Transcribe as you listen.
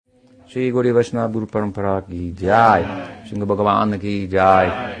Shri Gauri Vaishnava Guru Parampara ki jai. Shinga Bhagavan ki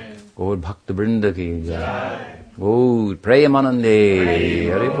jai. Gaur Bhakta Vrinda ki jai. Gaur Preyamanande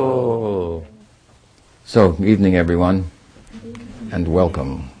Haribol. So, evening everyone, and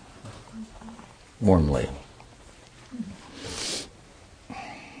welcome warmly.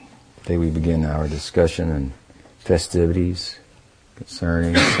 Today we begin our discussion and festivities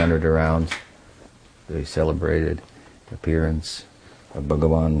centered around the celebrated appearance of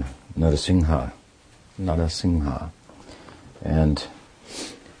Bhagavan Narasimha. And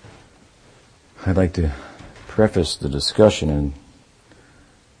I'd like to preface the discussion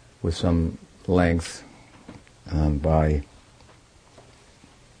with some length by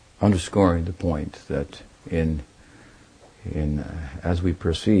underscoring the point that as we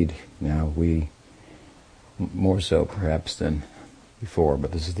proceed now, we more so perhaps than before,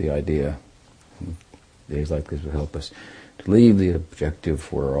 but this is the idea. Days like this will help us to leave the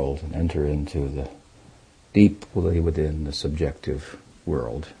objective world and enter into the deeply within the subjective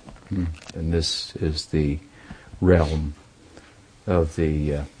world. And this is the realm of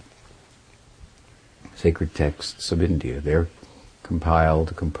the sacred texts of India. They're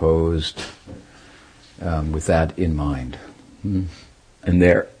composed with that in mind. And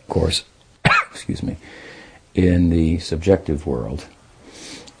there, of course, excuse me, in the subjective world,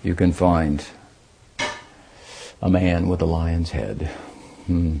 you can find a man with a lion's head.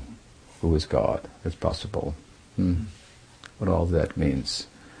 Who is God? It's possible. What all that means.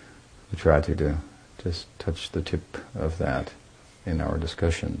 We try to just touch the tip of that in our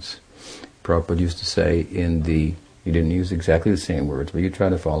discussions. Prabhupada used to say he didn't use exactly the same words, but you try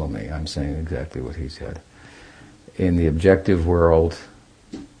to follow me. I'm saying exactly what he said. In the objective world,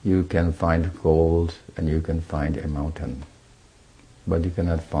 you can find gold and you can find a mountain, but you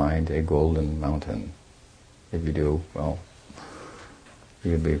cannot find a golden mountain. If you do, well,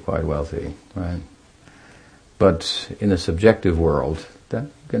 you'd be quite wealthy, right? But in the subjective world, you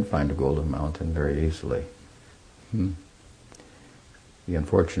can find a golden mountain very easily. The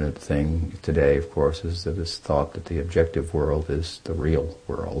unfortunate thing today, of course, is that it's thought that the objective world is the real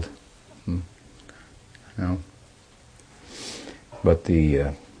world. But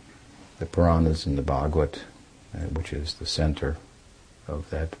the Puranas and the Bhagavad, which is the center of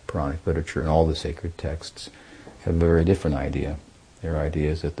that Puranic literature and all the sacred texts, have a very different idea. Their idea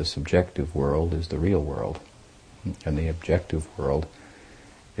is that the subjective world is the real world, and the objective world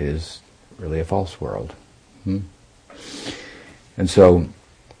is really a false world. And so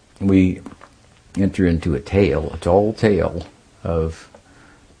we enter into a tall tale of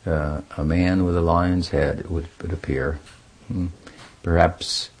a man with a lion's head, it would appear.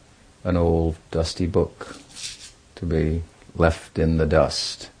 Perhaps an old dusty book to be left in the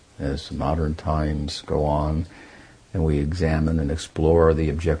dust as modern times go on and we examine and explore the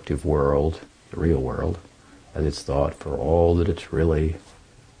objective world, the real world, as it's thought for all that it's really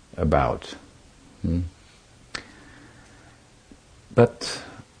about. But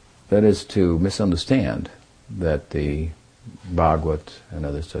that is to misunderstand that the Bhagavad and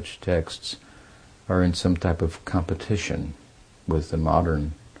other such texts are in some type of competition with the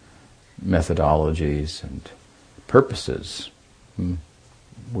modern methodologies and purposes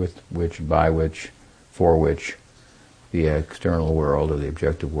for which the external world or the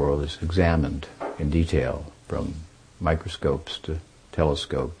objective world is examined in detail, from microscopes to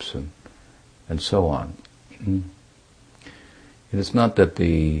telescopes and so on. And it's not that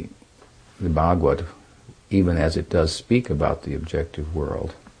the Bhagavad, even as it does speak about the objective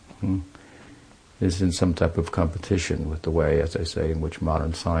world, is in some type of competition with the way, as I say, in which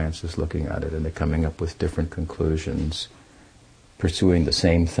modern science is looking at it, and they're coming up with different conclusions, pursuing the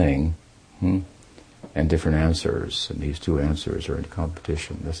same thing, and different answers, and these two answers are in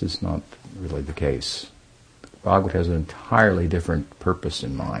competition. This is not really the case. Bhagavad has an entirely different purpose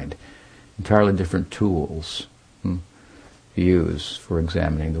in mind, entirely different tools to use for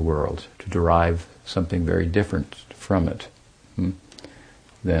examining the world, to derive something very different from it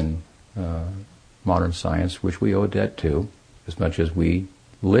than modern science, which we owe a debt to, as much as we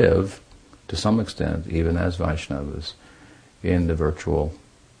live, to some extent, even as Vaishnavas, in the virtual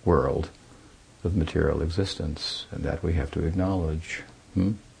world of material existence, and that we have to acknowledge,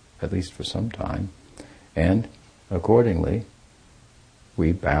 at least for some time. And accordingly,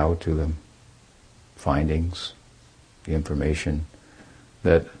 we bow to the findings, the information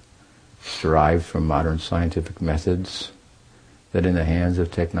that is derived from modern scientific methods, that in the hands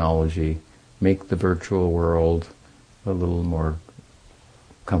of technology make the virtual world a little more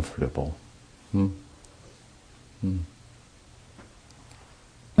comfortable.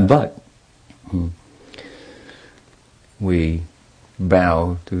 But we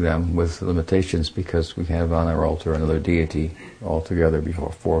bow to them with limitations because we have on our altar another deity altogether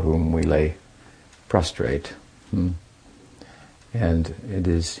before whom we lay prostrate. And it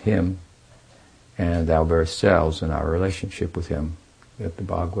is him and our very selves and our relationship with him that the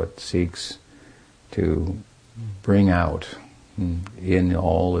Bhagavad seeks to bring out in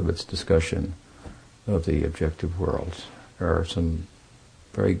all of its discussion of the objective world. There are some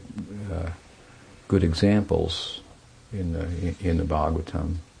very good examples in the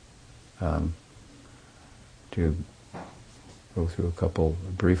Bhagavatam. To go through a couple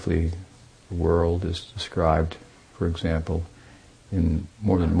briefly, the world is described, for example, in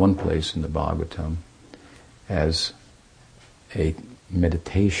more than one place in the Bhagavatam as a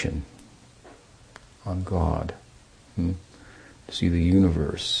meditation on God. To see the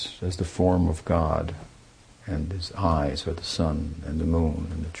universe as the form of God, and his eyes are the sun and the moon,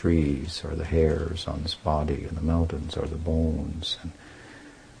 and the trees are the hairs on his body, and the mountains are the bones,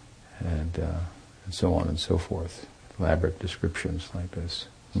 and so on and so forth. Elaborate descriptions like this.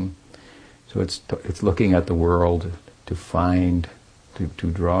 So it's looking at the world to find,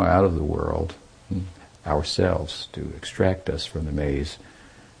 to draw out of the world ourselves, to extract us from the maze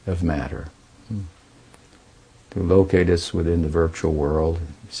of matter, to locate us within the virtual world,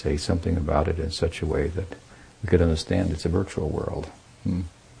 say something about it in such a way that we could understand it's a virtual world,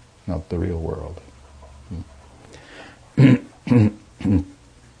 not the real world. It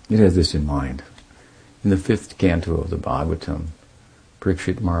has this in mind. In the 5th canto of the Bhagavatam,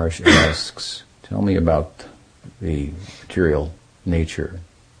 Parikshit Maharaj asks, tell me about the material nature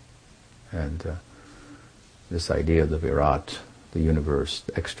and this idea of the Virat, the universe,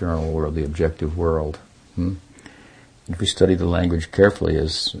 the external world, the objective world. If we study the language carefully,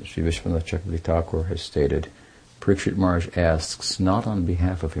 as Sri Vishwanath Chakravarti Thakur has stated, Parikshit Maharaj asks not on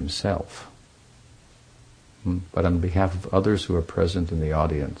behalf of himself, but on behalf of others who are present in the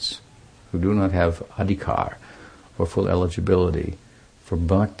audience, who do not have adhikar, or full eligibility for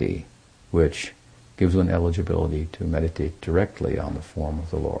bhakti, which gives one eligibility to meditate directly on the form of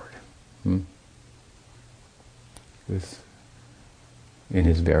the Lord. In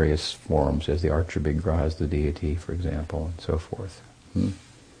his various forms, as the Archavigraha as the deity, for example, and so forth.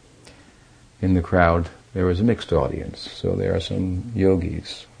 In the crowd, there is a mixed audience, so there are some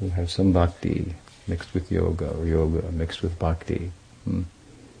yogis who have some bhakti mixed with yoga, or yoga mixed with bhakti.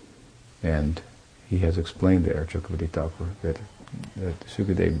 And he has explained there, Chakravarti Thakur, that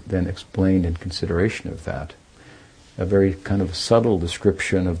Sukadev then explained in consideration of that a very kind of subtle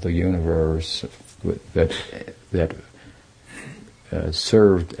description of the universe that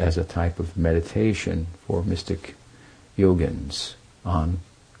served as a type of meditation for mystic yogins on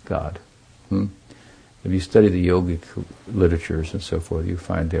God. If you study the yogic literatures and so forth, you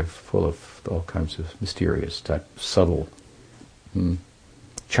find they're full of all kinds of mysterious type, subtle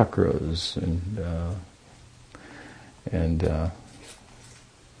chakras and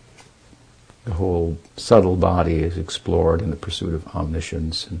the whole subtle body is explored in the pursuit of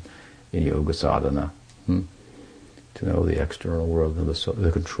omniscience and in yoga sadhana. To know the external world,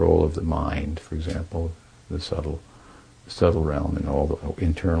 the control of the mind, for example, the subtle realm and all the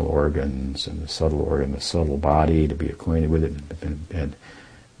internal organs and the subtle body, to be acquainted with it and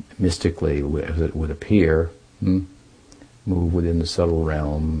mystically, as it would appear, move within the subtle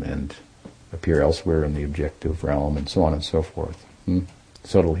realm and appear elsewhere in the objective realm, and so on and so forth.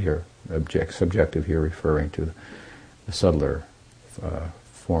 Subtle here, subjective here, referring to the subtler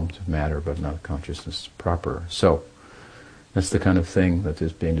forms of matter, but not consciousness proper. So that's the kind of thing that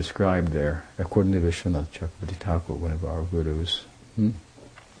is being described there, according to Vishwanath Chakravarti Thakur, one of our gurus.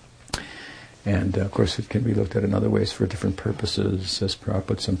 And of course it can be looked at in other ways for different purposes, as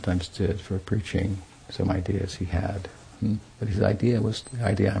Prabhupada sometimes did for preaching some ideas he had. But his idea was the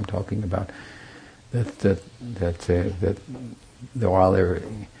idea I'm talking about, that while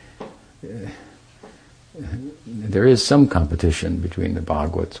there is some competition between the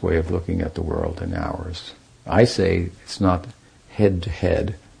Bhagavat's way of looking at the world and ours, I say it's not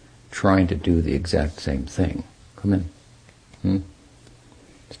head-to-head trying to do the exact same thing. Come in.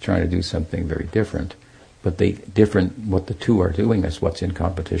 It's trying to do something very different. But what the two are doing is what's in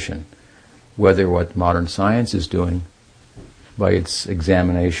competition. Whether what modern science is doing by its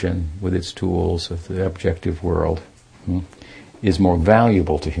examination with its tools of the objective world is more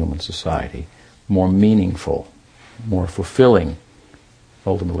valuable to human society, more meaningful, more fulfilling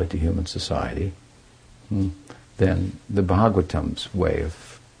ultimately to human society, than the Bhagavatam's way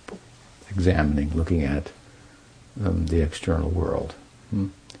of examining, looking at the external world.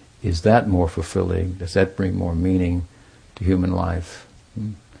 Is that more fulfilling? Does that bring more meaning to human life?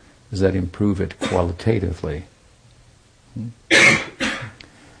 Does that improve it qualitatively?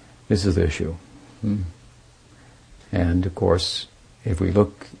 This is the issue. And of course, if we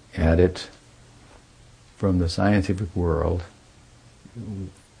look at it from the scientific world,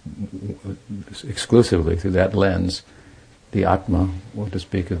 exclusively through that lens, the Atma, or to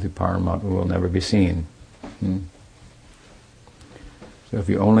speak of the Paramatma, will never be seen. So if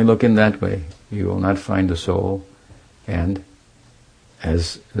you only look in that way, you will not find the soul, and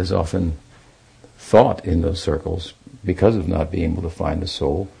as is often thought in those circles, because of not being able to find the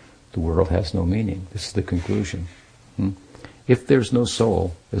soul, the world has no meaning. This is the conclusion. If there's no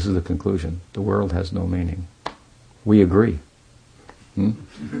soul, this is the conclusion, the world has no meaning. We agree.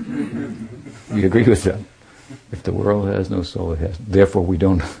 We agree with that. If the world has no soul, it has. Therefore, we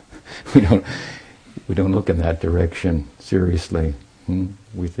don't look in that direction seriously.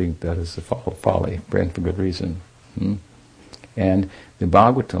 We think that is a folly, and for good reason. And the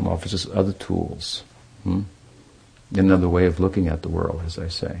Bhagavatam offers us other tools, another way of looking at the world, as I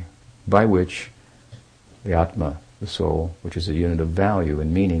say, by which the Atma, the soul, which is a unit of value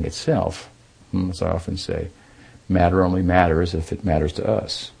and meaning itself, as I often say, matter only matters if it matters to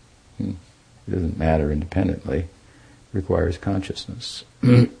us. It doesn't matter independently. It requires consciousness.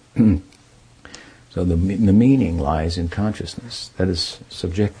 So the meaning lies in consciousness. That is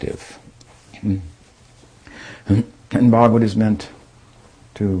subjective. And Bhagavad is meant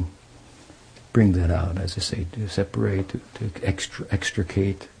to bring that out, as I say, to separate, to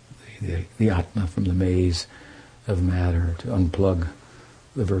extricate the Atma from the maze of matter, to unplug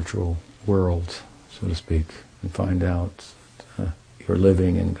the virtual world, so to speak, and find out that you're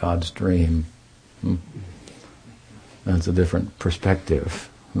living in God's dream. That's a different perspective.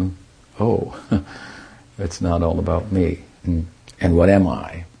 Oh, it's not all about me. And what am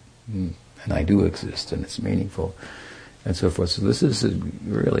I? And I do exist, and it's meaningful, and so forth. So this is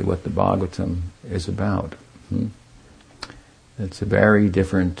really what the Bhagavatam is about. It's a very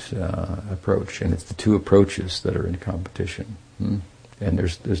different approach, and it's the two approaches that are in competition. And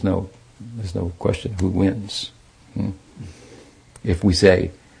there's no question who wins. If we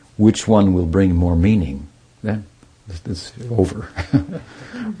say which one will bring more meaning, then it's over.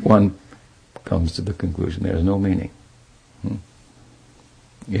 One comes to the conclusion there's no meaning.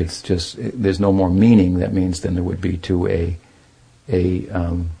 It's just there's no more meaning. That means then there would be to a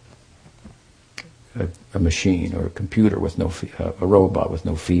machine or a computer with a robot with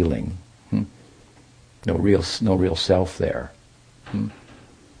no feeling, no real self there.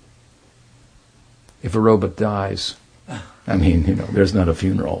 If a robot dies, there's not a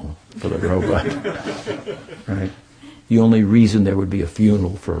funeral for the robot, right? The only reason there would be a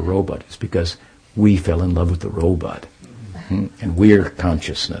funeral for a robot is because we fell in love with the robot, and we're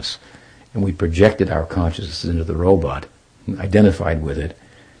consciousness, and we projected our consciousness into the robot, identified with it,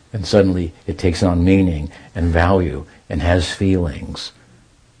 and suddenly it takes on meaning and value and has feelings.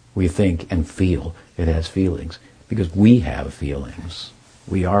 We think and feel it has feelings because we have feelings.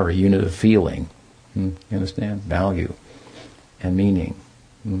 We are a unit of feeling. You understand? Value and meaning.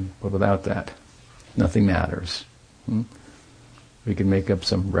 But without that, nothing matters. We can make up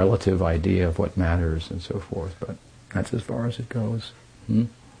some relative idea of what matters and so forth, but that's as far as it goes.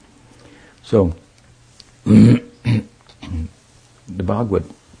 So, the Bhagavad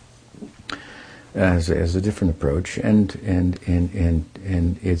has a different approach, and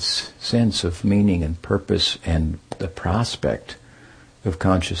its sense of meaning and purpose and the prospect of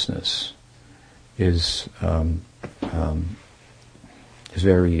consciousness is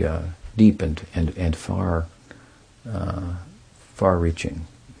very deep and far-reaching.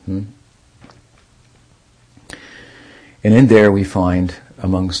 And in there we find,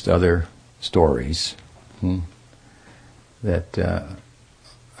 amongst other stories, that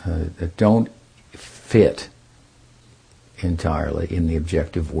don't fit entirely in the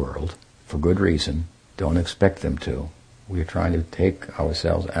objective world, for good reason, don't expect them to. We're trying to take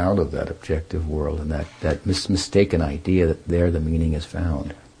ourselves out of that objective world and that mistaken idea that there the meaning is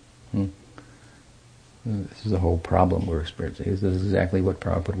found. This is the whole problem we're experiencing. This is exactly what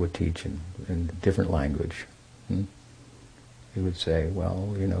Prabhupada would teach in different language. He would say,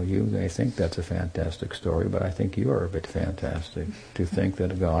 well, you may think that's a fantastic story, but I think you are a bit fantastic to think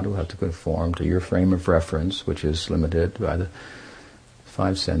that a God will have to conform to your frame of reference, which is limited by the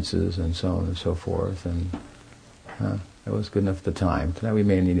five senses and so on and so forth. And that was good enough at the time. Now we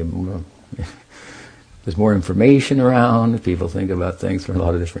may need more. There's more information around. People think about things from a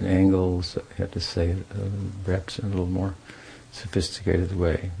lot of different angles. You have to say it perhaps in a little more sophisticated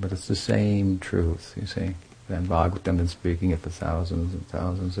way. But it's the same truth, you see. And Bhagavatam been speaking it for thousands and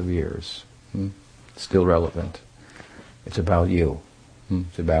thousands of years. Still relevant. It's about you.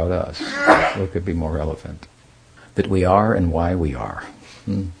 It's about us. What could be more relevant? That we are and why we are.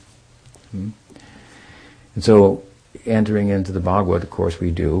 And so, entering into the Bhagavad, of course,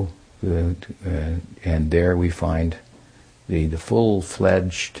 we do, and there we find the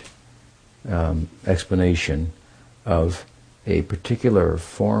full-fledged explanation of a particular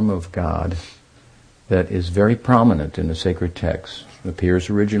form of God that is very prominent in the sacred texts. It appears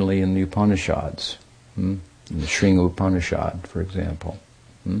originally in the Upanishads, in the Shringa Upanishad, for example.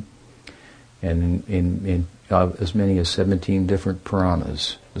 And in as many as 17 different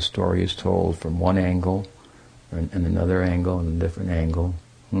Puranas, the story is told from one angle, and another angle, and a different angle.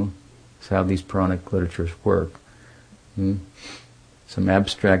 That's how these Puranic literatures work. Some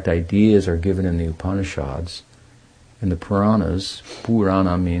abstract ideas are given in the Upanishads. In the Puranas,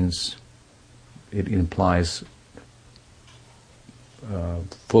 Purana means, it implies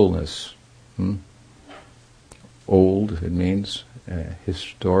fullness. Old, it means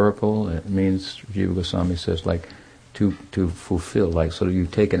historical. It means, Jiva Goswami says, like to fulfill, like so you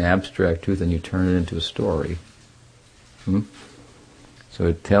take an abstract truth and you turn it into a story. So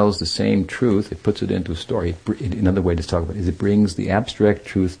it tells the same truth, it puts it into a story. Another way to talk about it is it brings the abstract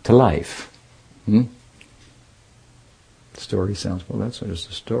truth to life. The story sounds, well, that's just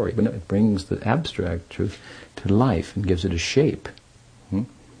a story. But no, it brings the abstract truth to life and gives it a shape and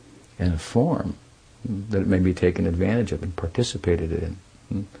a form that it may be taken advantage of and participated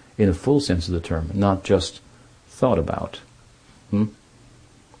in a full sense of the term, not just thought about.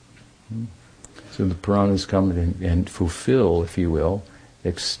 So the Puranas come and fulfill, if you will,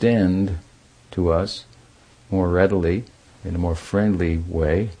 extend to us more readily, in a more friendly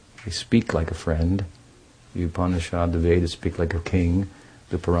way. They speak like a friend. The Upanishad, the Vedas speak like a king.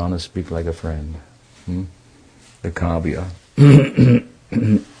 The Puranas speak like a friend. The Kavya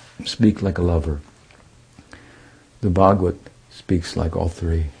speak like a lover. The Bhagavad speaks like all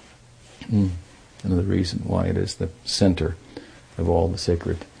three. Another reason why it is the center of all the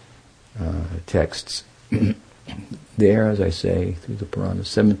sacred texts. There, as I say, through the Puranas,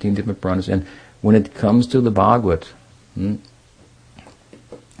 17 different Puranas, and when it comes to the Bhagavad, then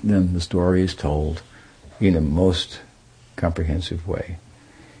the story is told in a most comprehensive way.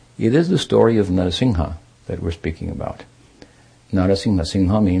 It is the story of Narasimha that we're speaking about. Narasimha,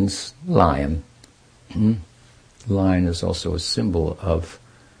 Singha means lion. Lion is also a symbol of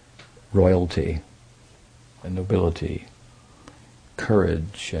royalty and nobility,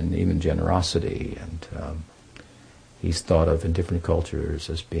 courage and even generosity, and he's thought of in different cultures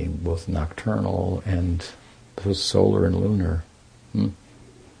as being both nocturnal and solar and lunar,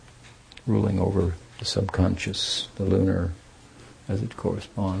 ruling over the subconscious, the lunar, as it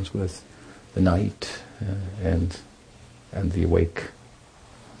corresponds with the night and the awake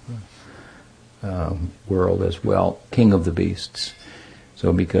world as well. King of the beasts.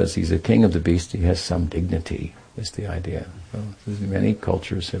 So because he's a king of the beasts, he has some dignity, is the idea. So many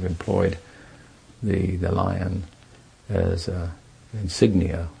cultures have employed the lion as an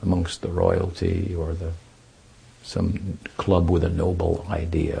insignia amongst the royalty, or some club with a noble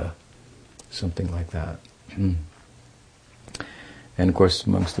idea, something like that. And of course,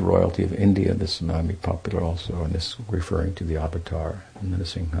 amongst the royalty of India, this might be popular also, and this referring to the avatar,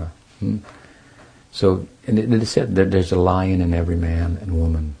 Narasimha. So, and it is said that there's a lion in every man and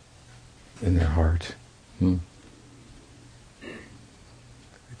woman in their heart.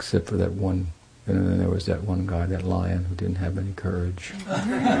 Except for that one, and then there was that one guy, that lion, who didn't have any courage.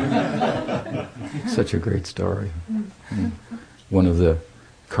 Such a great story. One of the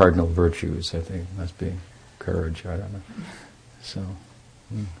cardinal virtues, I think, must be courage. I don't know. So,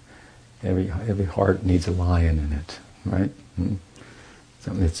 every heart needs a lion in it, right?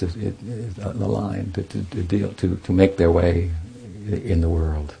 So it's the lion to make their way in the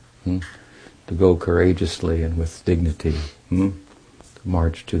world, to go courageously and with dignity, to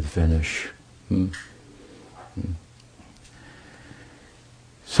march to the finish.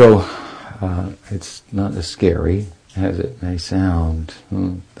 So it's not as scary as it may sound.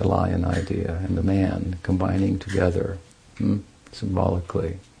 The lion idea and the man combining together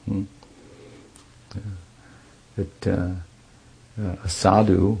symbolically. A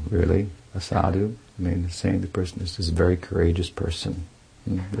sadhu, really, I mean, saying the person is a very courageous person.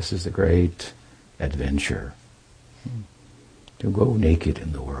 This is a great adventure. To go naked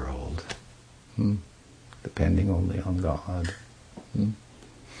in the world, depending only on God.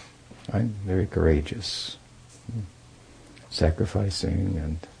 Right? Very courageous. Sacrificing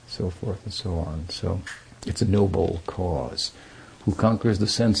and so forth and so on. So it's a noble cause. Who conquers the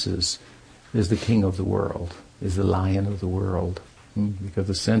senses is the king of the world, is the lion of the world, because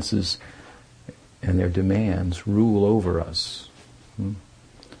the senses and their demands rule over us.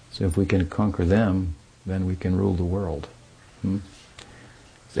 So if we can conquer them, then we can rule the world.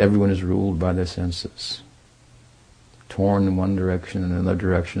 Everyone is ruled by their senses, torn in one direction and another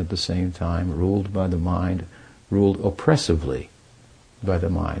direction at the same time, ruled by the mind, ruled oppressively by the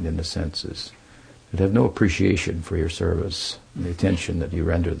mind and the senses, that have no appreciation for your service, the attention that you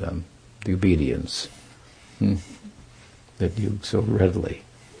render them, the obedience that you so readily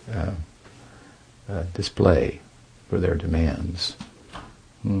display for their demands.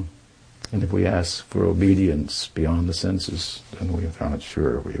 And if we ask for obedience beyond the senses, then we're not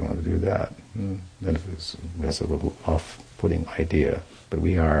sure we want to do that. Then that's a little off-putting idea. But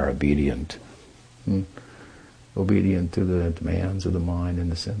we are obedient. Obedient to the demands of the mind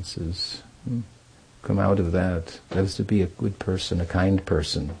and the senses. Come out of that. That is to be a good person, a kind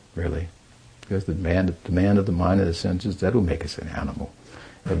person, really. Because the demand of the mind and the senses, that will make us an animal,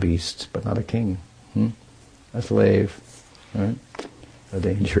 a beast, but not a king. A slave, right? A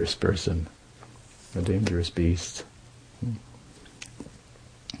dangerous person, a dangerous beast.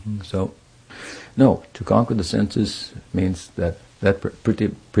 So, no, to conquer the senses means that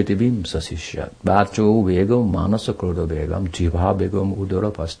pritibim sasishyat. Bacho vegam manasa kroda vegam jibha vegam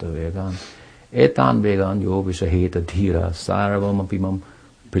udara pasta vegam etan vegan yo vishaheta dhira sarvam apimam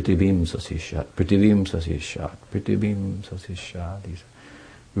pritibim sasishyat. Pritibim sasishyat. Pritibim sasishyat.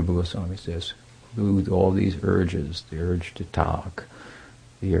 Rupa Goswami says, with all these urges, the urge to talk,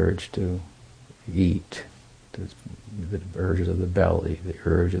 the urge to eat, the urges of the belly, the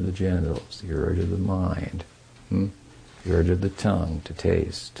urge of the genitals, the urge of the mind, the urge of the tongue to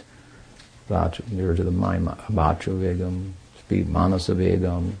taste, the urge of the mind, bacha vegam, speed, manasa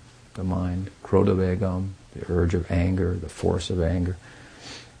vegam, the mind, kroda vegam, the urge of anger, the force of anger,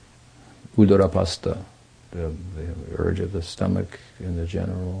 udarapasta, the urge of the stomach and the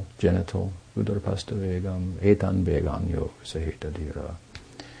genital, udarapasta vegam, etan veganyo sahita dhira.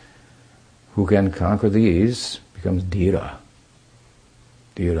 Who can conquer these becomes dhira.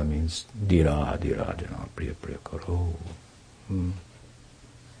 Dhira means dhira jana priya priya karo.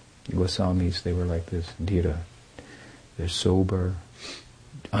 Goswamis, they were like this, dhira. They're sober,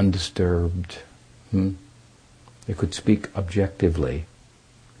 undisturbed. They could speak objectively.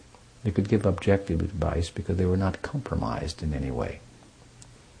 They could give objective advice because they were not compromised in any way.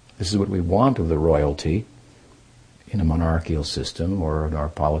 This is what we want of the royalty in a monarchical system, or in our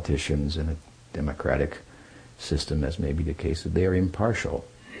politicians in a democratic system, as may be the case, that they are impartial,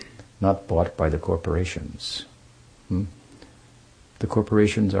 not bought by the corporations. The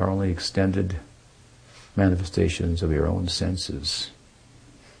corporations are only extended manifestations of your own senses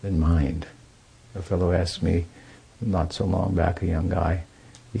and mind. A fellow asked me not so long back, a young guy,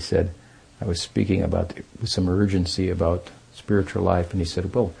 he said, I was speaking with some urgency about spiritual life, and he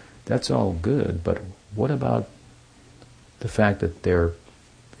said, well, that's all good, but what about the fact that they're,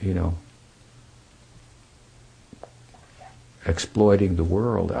 exploiting the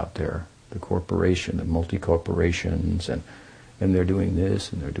world out there, the corporation, the multi-corporations, and they're doing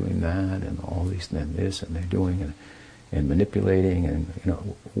this, and they're doing that, and all these, and this, and they're doing, and manipulating, and,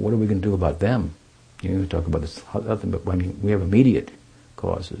 what are we going to do about them? Talk about this, but we have immediate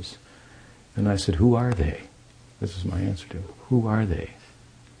causes. And I said, who are they? This is my answer to it. Who are they?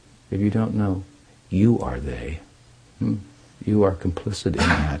 If you don't know, you are they. You are complicit in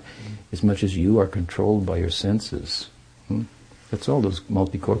that, as much as you are controlled by your senses. That's all those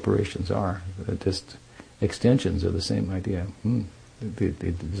multi-corporations are. They're just extensions of the same idea. The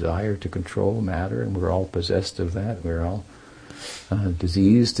desire to control matter, and we're all possessed of that. We're all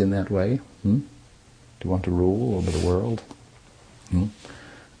diseased in that way. To want to rule over the world.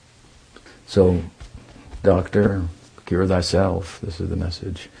 So, doctor, cure thyself. This is the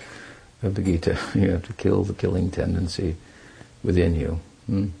message of the Gita. You have to kill the killing tendency within you.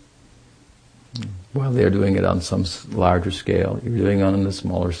 Well, they're doing it on some larger scale. You're doing it on a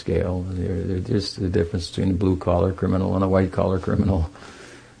smaller scale. There's the difference between a blue-collar criminal and a white-collar criminal.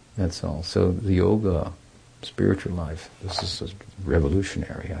 That's all. So the yoga, spiritual life, this is a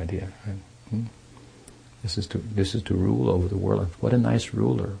revolutionary idea. Right? This is to rule over the world. What a nice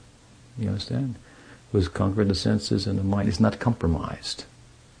ruler. You understand? Who has conquered the senses and the mind. Is not compromised.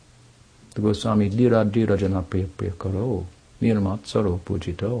 The Goswami, dhira dhira jana priya priya karo, nirmatsaro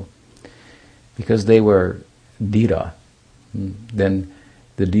pujito. Because they were dhira, then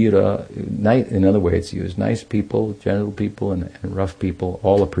the dhira, in other way it's used, nice people, gentle people, and rough people,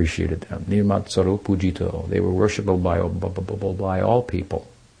 all appreciated them. Nirmatsaro pujito. They were worshipable by all people.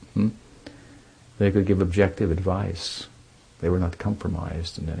 They could give objective advice. They were not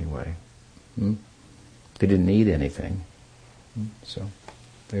compromised in any way. They didn't need anything. So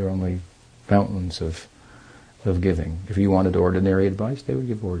they were only fountains of giving. If you wanted ordinary advice, they would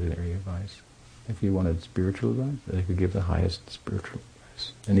give ordinary advice. If you wanted spiritual advice, they could give the highest spiritual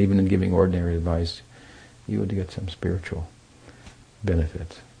advice. And even in giving ordinary advice, you would get some spiritual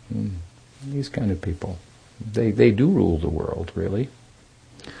benefit. These kind of people, they do rule the world, really.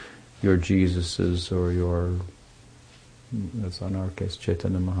 Your Jesuses or your, that's on our case,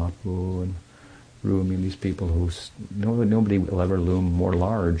 Chaitanya Mahaprabhu and Rumi, these people who, nobody will ever loom more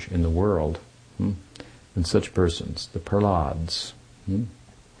large in the world than such persons, the Prahlads,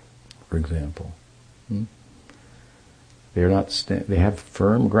 for example. They're not. They have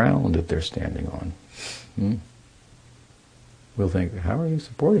firm ground that they're standing on. We'll think, how are you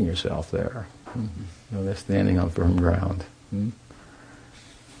supporting yourself there? No, they're standing on firm ground.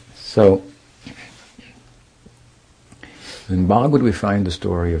 So, in Bhagavad we find the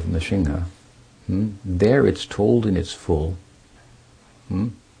story of Narasimha. There it's told in its full.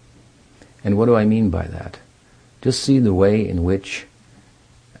 And what do I mean by that? Just see the way in which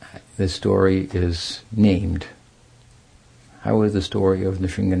the story is named. How is the story of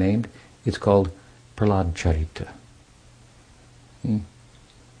Narasimha named? It's called Prahlad Charita.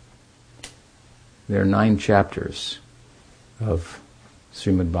 There are 9 chapters of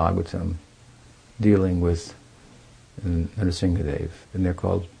Srimad Bhagavatam dealing with Narasimhadev, and they're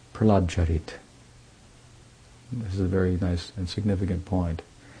called Prahlad Charita. This is a very nice and significant point.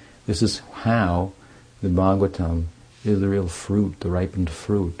 This is how the Bhagavatam is the real fruit, the ripened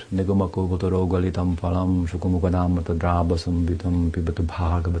fruit. Nigamako vataro galitam phalam shukumukadam tadrabasam vitam pibata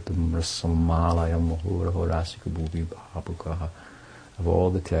bhagavatam rasam malayam mahuraho rasika bhuvi bhapukaha. Of all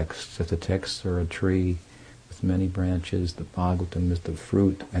the texts, if the texts are a tree with many branches, the Bhagavatam is the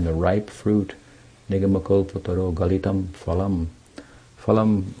fruit, and the ripe fruit, Nigamako vataro galitam phalam.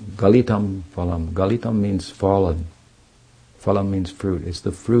 Phalam, galitam phalam. Galitam means fallen. Phalam means fruit. It's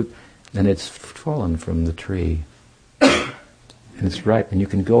the fruit, and it's fallen from the tree. And it's ripe, and you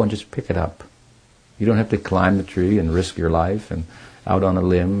can go and just pick it up. You don't have to climb the tree and risk your life and out on a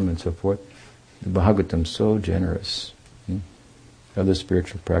limb and so forth. The Bhagavatam is so generous. Other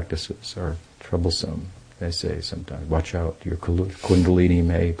spiritual practices are troublesome. They say sometimes, watch out, your kundalini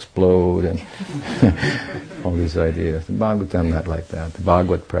may explode, and all these ideas. The Bhagavatam not like that. The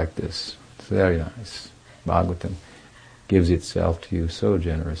Bhagavat practice, it's very nice. Bhagavatam gives itself to you so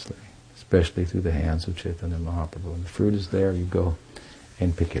generously, especially through the hands of Chaitanya Mahaprabhu. And the fruit is there, you go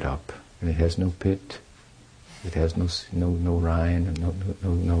and pick it up. And it has no pit, it has no rind, and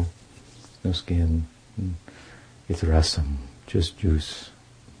no skin. It's rasam, just juice.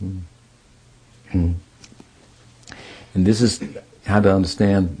 And this is how to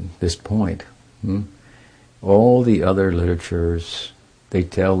understand this point. All the other literatures, they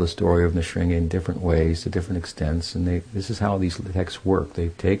tell the story of Narasimha in different ways, to different extents, and this is how these texts work. They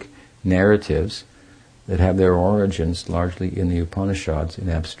take narratives that have their origins largely in the Upanishads in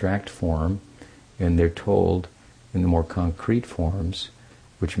abstract form, and they're told in the more concrete forms,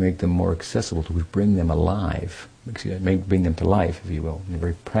 which make them more accessible, which bring them alive, bring them to life, if you will, in a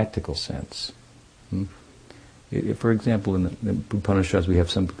very practical sense. For example, in the Upanishads we have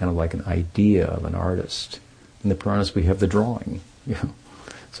some kind of like an idea of an artist. In the Puranas we have the drawing,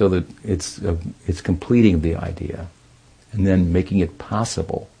 so that it's completing the idea, and then making it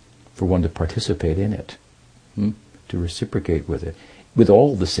possible for one to participate in it, to reciprocate with it, with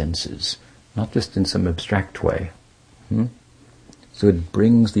all the senses, not just in some abstract way. So it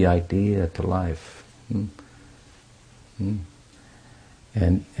brings the idea to life.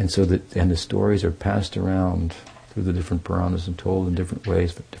 And so the stories are passed around through the different Puranas and told in different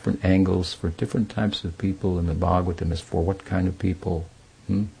ways, for different angles, for different types of people, and the Bhagavatam is for what kind of people.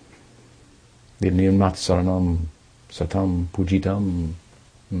 Nirmat saranam satam pujitam,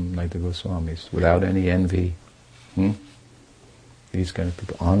 like the Goswamis, without any envy. These kind of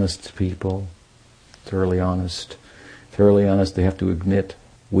people, honest people, thoroughly honest. Thoroughly honest, they have to admit,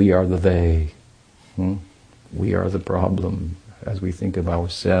 we are the they. We are the problem. As we think of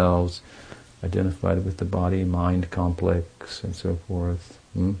ourselves, identified with the body-mind complex and so forth.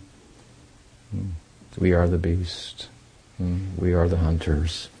 We are the beast. We are the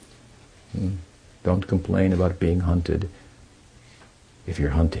hunters. Don't complain about being hunted if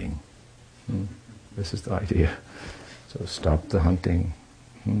you're hunting. This is the idea. So stop the hunting.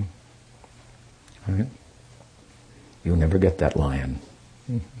 Okay? You'll never get that lion.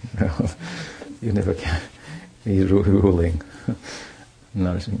 You never can. He's ruling.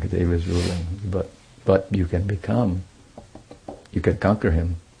 Narasimhadev is ruling. But you can become. You can conquer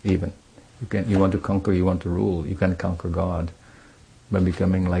him even. You want to conquer, you want to rule. You can conquer God by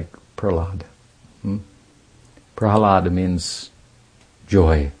becoming like Prahlad. Prahlad means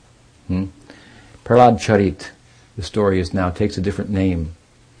joy. Prahlad Charit, the story takes a different name.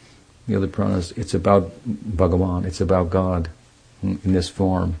 The other Puranas, it's about Bhagavan, it's about God. in this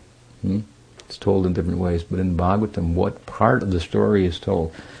form. It's told in different ways, but in Bhagavatam, what part of the story is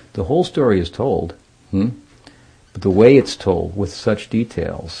told? The whole story is told, but the way it's told with such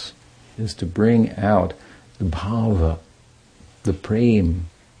details is to bring out the bhava, the prem,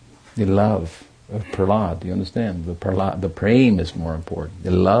 the love of Prahlad. You understand? The prem is more important.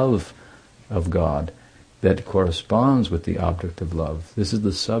 The love of God that corresponds with the object of love. This is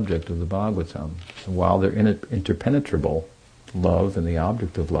the subject of the Bhagavatam. And while they're interpenetrable, love and the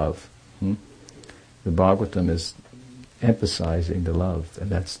object of love, the Bhagavatam is emphasizing the love,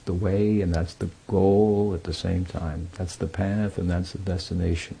 and that's the way, and that's the goal at the same time. That's the path, and that's the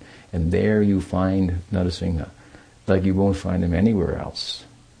destination. And there you find Narasimha, like you won't find him anywhere else.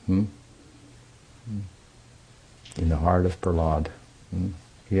 In the heart of Prahlad.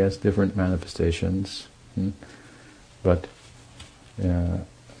 He has different manifestations, but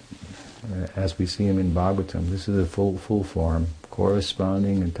as we see him in Bhagavatam, this is a full form,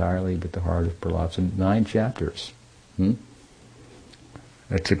 corresponding entirely with the heart of Prahlad. So 9 chapters.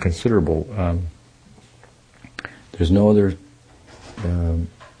 That's a considerable. There's no other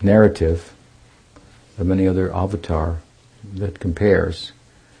narrative of any other avatar that compares.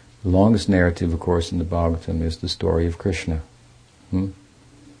 The longest narrative, of course, in the Bhagavatam is the story of Krishna. The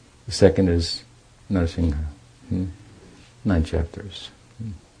second is Narasimha. 9 chapters.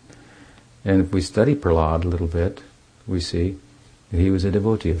 And if we study Prahlad a little bit, we see that he was a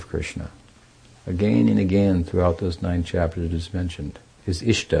devotee of Krishna. Again and again throughout those 9 chapters it is mentioned. His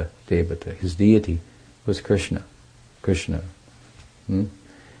Ishta Devata, his deity, was Krishna. Krishna. He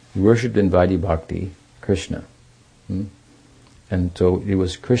worshipped in Vaidhi Bhakti, Krishna. And so it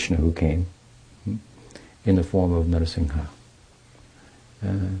was Krishna who came in the form of Narasimha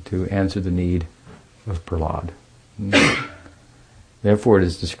to answer the need of Prahlad. Therefore it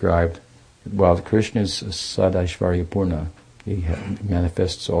is described, while Krishna is Sadashvarya Purna, he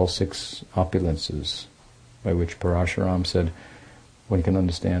manifests all 6 opulences, by which Parashuram said, one can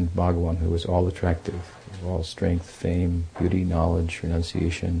understand Bhagavan, who is all attractive, all strength, fame, beauty, knowledge,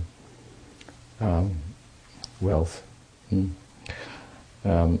 renunciation, wealth.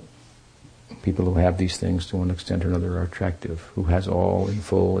 People who have these things to one extent or another are attractive. Who has all in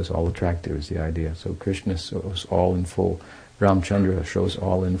full is all attractive, is the idea. So Krishna shows all in full. Ramchandra shows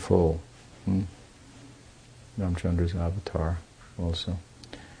all in full. Ramchandra's avatar also.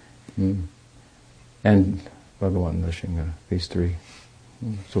 And Bhagavan Narasimha, these 3.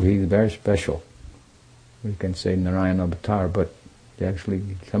 So he's very special. We can say Narayana avatar, but actually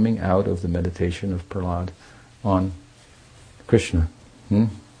coming out of the meditation of Prahlad on Krishna.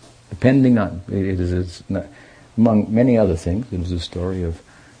 Depending on, it's not, among many other things, it is a story of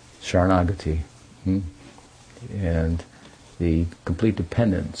Sharanagati, and the complete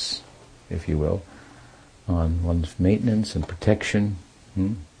dependence, if you will, on one's maintenance and protection,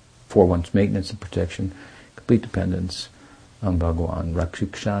 for one's maintenance and protection, complete dependence on Bhagavan.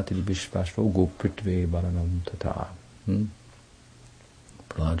 Rakshikshati vishvashvo gopritve baranam tata.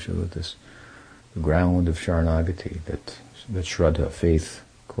 Prahlad showed this, the ground of Sharanagati, that Shraddha, faith,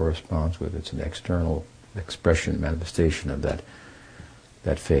 corresponds with. It's an external expression, manifestation of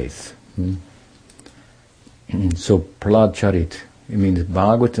that faith. So Prahlad Charit, it means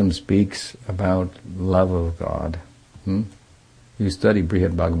Bhagavatam speaks about love of God. You study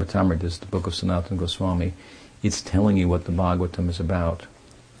Brihad Bhagavatamrita, this is the book of Sanatana Goswami, it's telling you what the Bhagavatam is about.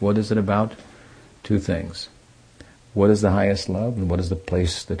 What is it about? 2 things. What is the highest love, and what is the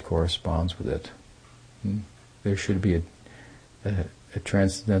place that corresponds with it? There should be a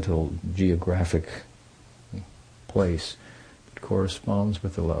transcendental geographic place that corresponds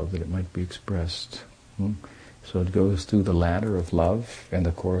with the love, that it might be expressed. So it goes through the ladder of love and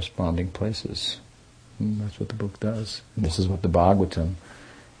the corresponding places. That's what the book does. And this is what the Bhagavatam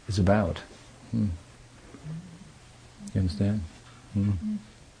is about. You understand?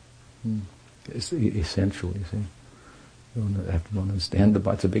 It's essential, you see. You have to understand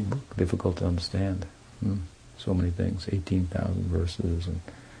it's a big book, difficult to understand. So many things, 18,000 verses and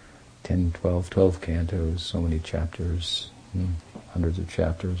 12 cantos, so many chapters, hundreds of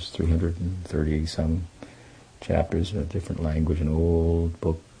chapters, 330 some chapters in a different language, an old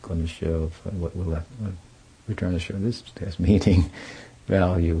book on the shelf. What will that return to show? This has meaning,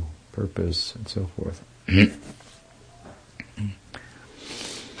 value, purpose, and so forth.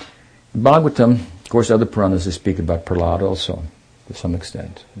 Bhagavatam, of course, other Puranas speak about Prahlad also, to some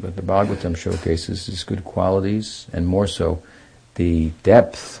extent. But the Bhagavatam showcases his good qualities, and more so, the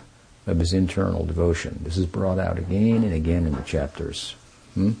depth of his internal devotion. This is brought out again and again in the chapters.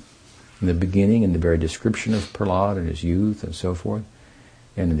 In the beginning, in the very description of Prahlad and his youth and so forth,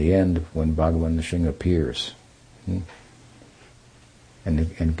 and in the end, when Bhagavan Nrsimha appears.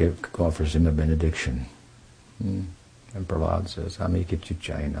 and offers him a benediction. And Prahlad says, Ami kichu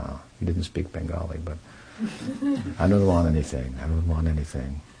chaina. He didn't speak Bengali, but I don't want anything. I don't want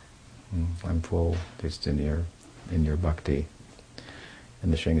anything. I'm full. It's in your bhakti.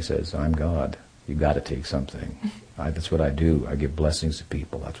 And the Nrsimha says, I'm God. You've got to take something. That's what I do. I give blessings to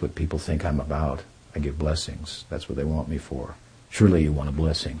people. That's what people think I'm about. I give blessings. That's what they want me for. Surely you want a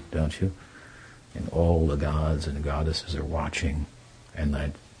blessing, don't you? And all the gods and the goddesses are watching, and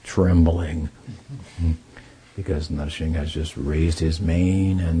they're trembling, because Nrsimha has just raised his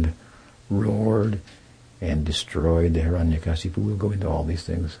mane and roared and destroyed the Hiranyakasipu. We'll go into all these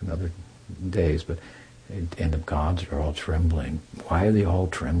things in other days, and the gods are all trembling. Why are they all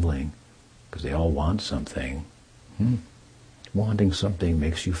trembling? Because they all want something. Wanting something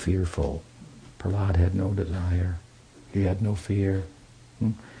makes you fearful. Prahlad had no desire. He had no fear.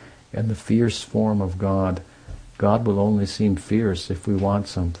 And the fierce form of God will only seem fierce if we want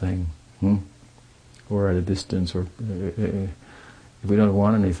something. Or at a distance, or if we don't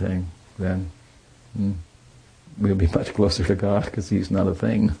want anything, then we'll be much closer to God, because He's not a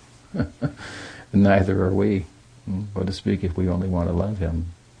thing. And neither are we. But to speak, if we only want to love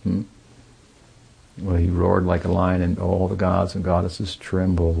Him. Well, He roared like a lion, and all the gods and goddesses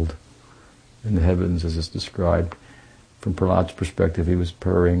trembled in the heavens, as is described. From Prahlad's perspective, he was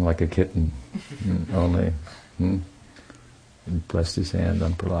purring like a kitten, only. And pressed his hand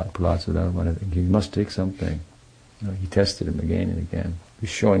on Prahlad. Prahlad said, I don't want anything. You must take something. He tested him again and again. He's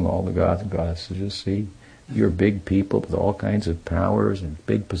showing all the gods and goddesses, just see, you're big people with all kinds of powers and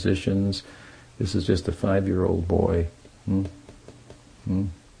big positions. This is just a 5-year-old boy.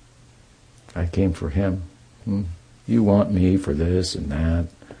 I came for him. You want me for this and that.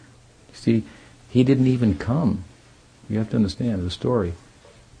 See, he didn't even come. You have to understand the story.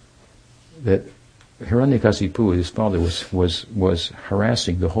 That Hiranyakasipu, his father, was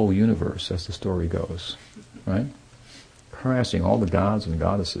harassing the whole universe, as the story goes. Right? Harassing all the gods and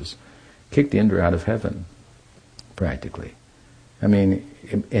goddesses. Kicked Indra out of heaven, practically. I mean,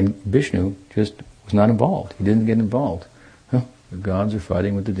 and Vishnu just was not involved. He didn't get involved. The gods are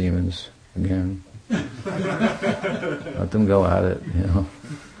fighting with the demons again. Let them go at it,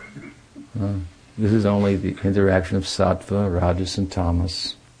 This is only the interaction of sattva, rajas, and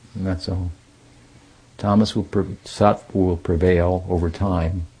tamas, and that's all. Sattva will prevail over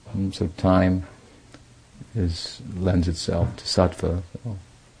time, so time lends itself to sattva.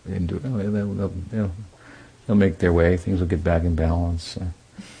 They'll make their way. Things will get back in balance.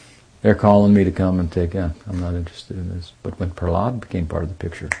 They're calling me to come and take. I'm not interested in this. But when Prahlad became part of the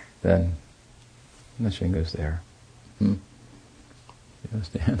picture, then Nrsimha's there. You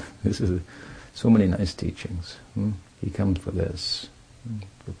understand? This is so many nice teachings. He comes for this,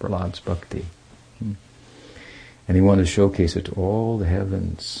 for Prahlad's bhakti. And he wanted to showcase it to all the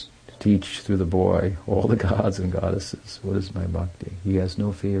heavens, to teach through the boy, all the gods and goddesses, what is my bhakti? He has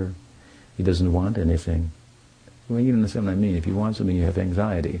no fear. He doesn't want anything. Well, you understand what I mean. If you want something, you have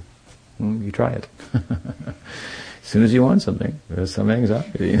anxiety. You try it. As soon as you want something, there's some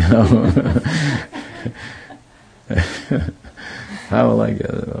anxiety, How will I get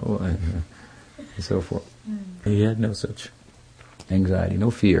it? And so forth. He had no such anxiety,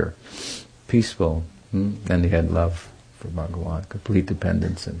 no fear. Peaceful. And he had love for Bhagavan, complete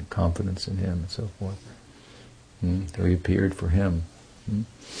dependence and confidence in him, and so forth. So he appeared for him.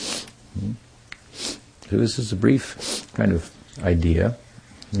 So this is a brief kind of idea.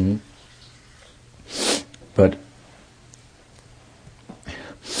 But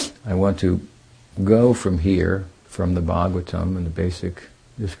I want to go from here, from the Bhagavatam and the basic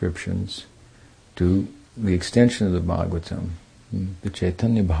descriptions, to the extension of the Bhagavatam, the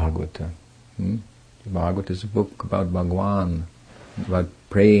Chaitanya Bhagavata. The Bhagavata is a book about Bhagavan, about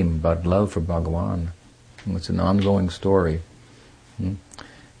prem, about love for Bhagavan. It's an ongoing story.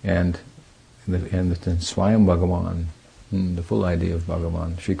 And the Swayam Bhagavan, the full idea of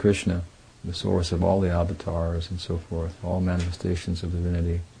Bhagavan, Sri Krishna, the source of all the avatars and so forth, all manifestations of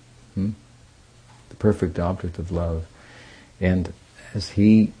divinity, the perfect object of love. And as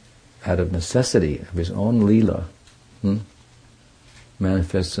he, out of necessity of his own Leela,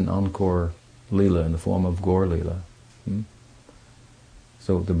 manifests an encore Leela in the form of Gaur Leela.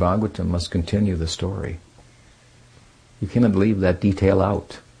 So the Bhagavatam must continue the story. You cannot leave that detail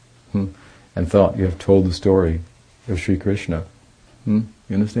out. And thought you have told the story of Sri Krishna. You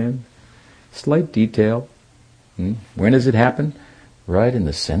understand? Slight detail. When does it happen? Right in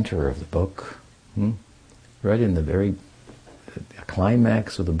the center of the book. Right in the very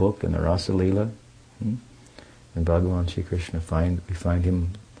climax of the book, in the Rasa Leela. And Bhagavan Sri Krishna, we find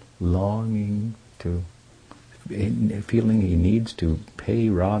him longing to feeling he needs to pay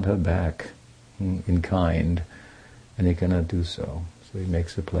Radha back in kind, and he cannot do so. So he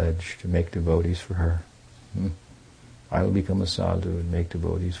makes a pledge to make devotees for her. I will become a sadhu and make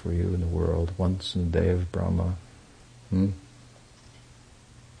devotees for you in the world once in the day of Brahma.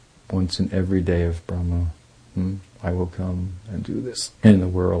 Once in every day of Brahma. I will come and do this in the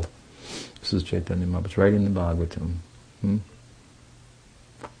world. This is Chaitanya Mahaprabhu. It's right in the Bhagavatam.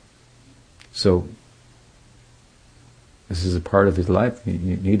 So, this is a part of his life.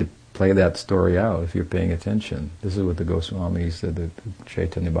 You need to play that story out if you're paying attention. This is what the Goswamis, the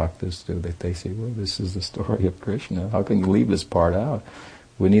Chaitanya Bhaktas do. They say, well, this is the story of Krishna. How can you leave this part out?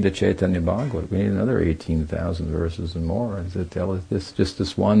 We need a Chaitanya Bhagavat. We need another 18,000 verses and more to tell us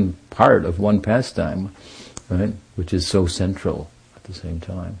this one part of one pastime, right? Which is so central at the same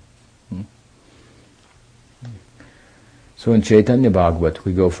time. So in Chaitanya Bhagavat,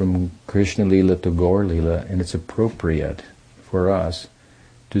 we go from Krishna Lila to Gaur Lila, and it's appropriate for us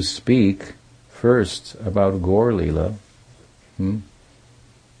to speak first about Gaur Lila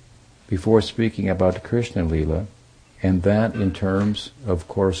before speaking about Krishna Lila, and that in terms of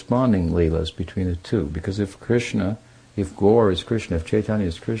corresponding Leelas between the two. Because if Gaur is Krishna, if Chaitanya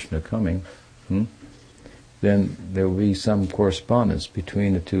is Krishna coming, then there will be some correspondence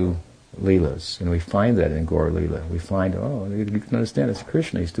between the two Leelas, and we find that in Gaur Leela. We find, you can understand, it's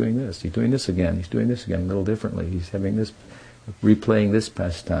Krishna, he's doing this again, a little differently, he's having this, replaying this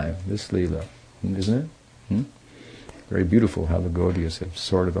pastime, this Leela, isn't it? Very beautiful how the Gaudiyas have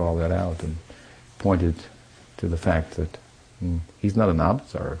sorted all that out and pointed to the fact that he's not an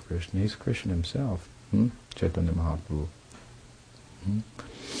avatar of Krishna, he's Krishna himself, Chaitanya Mahaprabhu.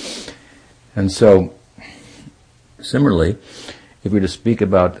 And so, similarly, if we're to speak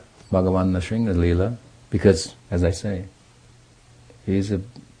about Bhagavan Nrsimha Leela, because, as I say, he's a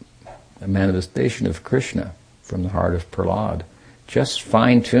manifestation of Krishna from the heart of Prahlad, just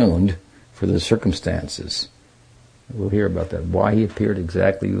fine-tuned for the circumstances. We'll hear about that, why he appeared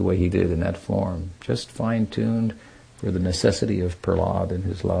exactly the way he did in that form, just fine-tuned for the necessity of Prahlad and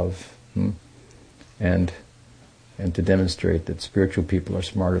his love, and to demonstrate that spiritual people are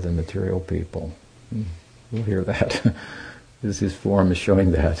smarter than material people. We'll hear that. His form is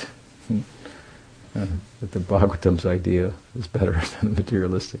showing that. That the Bhagavatam's idea is better than the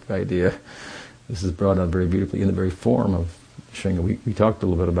materialistic idea. This is brought out very beautifully in the very form of Nrsimha. We talked a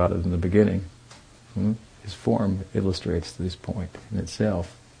little bit about it in the beginning. His form illustrates this point in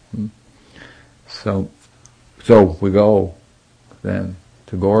itself. So we go then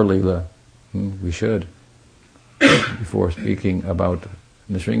to Gaur Leela. We should, before speaking about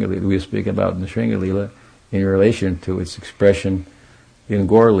Nrsimha Leela, we speak about Nrsimha Leela in relation to its expression in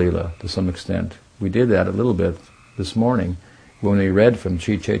Gaur Leela to some extent. We did that a little bit this morning when we read from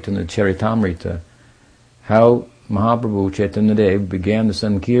Sri Chaitanya Charitamrita how Mahaprabhu Chaitanya Dev began the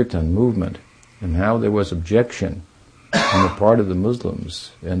Sankirtan movement and how there was objection on the part of the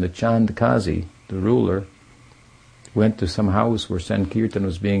Muslims, and the Chand Kazi, the ruler, went to some house where Sankirtan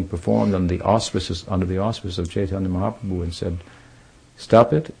was being performed under the auspices of Chaitanya Mahaprabhu and said,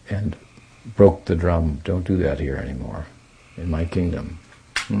 "Stop it," and broke the drum. "Don't do that here anymore in my kingdom."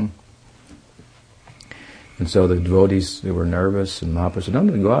 And so the devotees, they were nervous, and Mahaprabhu said, "No,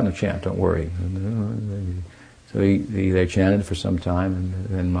 go out and chant, don't worry." So they chanted for some time, and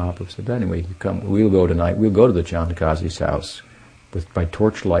then Mahaprabhu said, "Anyway, you come, we'll go tonight, we'll go to the Chandakazi's house. By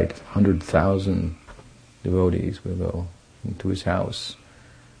torchlight, 100,000 devotees will go into his house,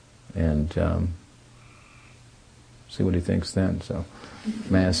 and see what he thinks then." So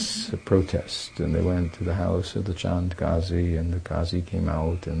mass protest, and they went to the house of the Chand Kazi, and the Kazi came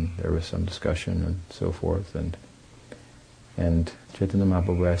out, and there was some discussion and so forth, and Chaitanya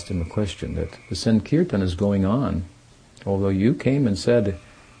Mahaprabhu asked him a question, that the Sankirtan is going on, although you came and said,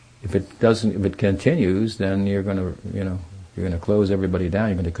 if it continues, then you're going to close everybody down,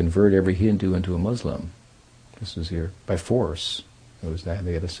 you're going to convert every Hindu into a Muslim. This is here by force. It was that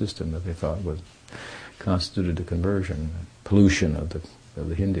they had a system that they thought was constituted a conversion, pollution of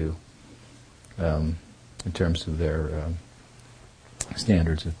the Hindu, in terms of their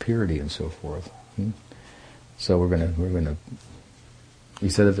standards of purity and so forth. So we're going to. He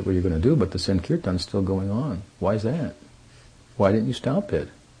said that's what you're going to do, but the Sankirtan's still going on. Why is that? Why didn't you stop it?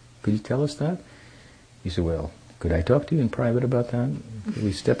 Could you tell us that? He said, "Well, could I talk to you in private about that? Could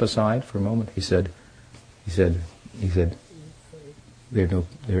we step aside for a moment?" He said, "There's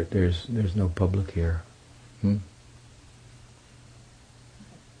no public here."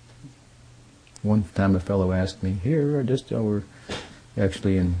 One time a fellow asked me, we're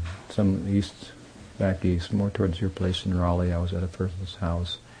actually in some back east, more towards your place in Raleigh. I was at a person's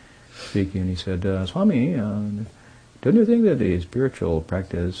house, speaking, he said, Swami, don't you think that the spiritual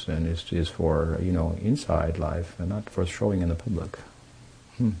practice and is for, inside life and not for showing in the public?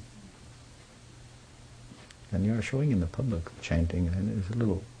 And you are showing in the public, chanting, and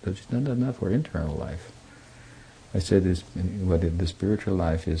it's not enough for internal life. I said the spiritual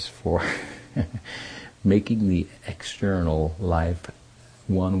life is for making the external life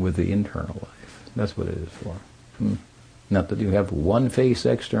one with the internal life. That's what it is for. Not that you have one face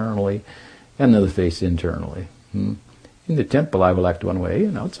externally and another face internally. In the temple I will act one way,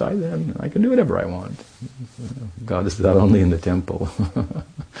 and outside then I can do whatever I want. God is not only in the temple.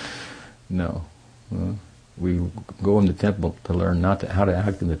 No. We go in the temple to learn not how to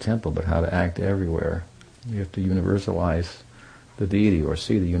act in the temple, but how to act everywhere. You have to universalize the deity, or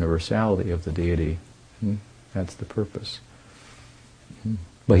see the universality of the deity. That's the purpose.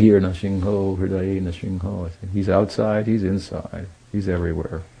 Bahir Nashingho, Hridaye Nashingho. He's outside, he's inside, he's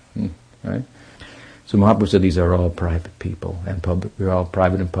everywhere. Right? So Mahaprabhu said these are all private people and public. We're all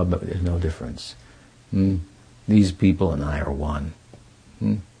private and public, there's no difference. These people and I are one.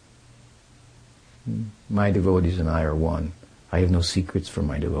 My devotees and I are one. I have no secrets from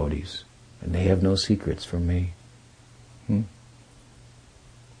my devotees, and they have no secrets from me.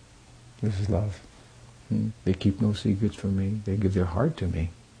 This is love. They keep no secrets from me. They give their heart to me,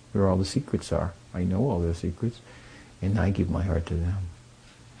 where all the secrets are. I know all their secrets, and I give my heart to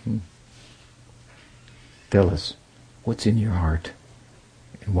them. Tell us, what's in your heart,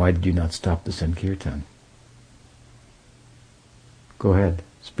 and why did you not stop the Sankirtan? Go ahead,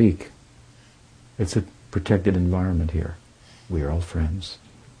 speak. It's a protected environment here. We are all friends.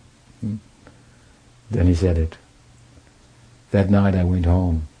 Then he said it. That night I went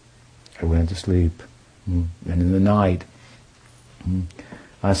home. I went to sleep. And in the night,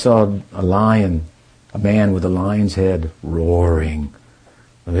 I saw a lion, a man with a lion's head, roaring,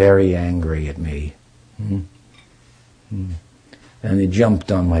 very angry at me. And he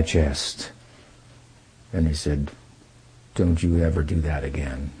jumped on my chest. And he said, don't you ever do that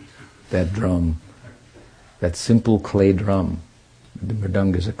again. That drum, that simple clay drum, the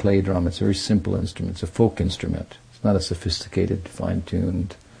mridanga is a clay drum. It's a very simple instrument. It's a folk instrument. It's not a sophisticated,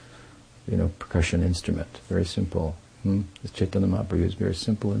 fine-tuned, percussion instrument. Very simple. As Chaitanya Mahaprabhu used very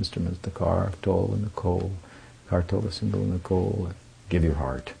simple instruments. The kartol and the kol. Kartol, the cymbal, and the kol. Give your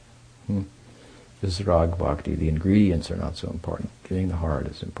heart. This is rag bhakti. The ingredients are not so important. Giving the heart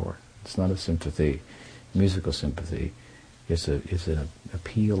is important. It's not a sympathy, musical sympathy. It's an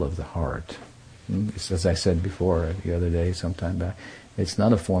appeal of the heart. It's, as I said before the other day, sometime back, it's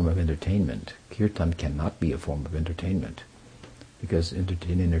not a form of entertainment. Kirtan cannot be a form of entertainment. Because in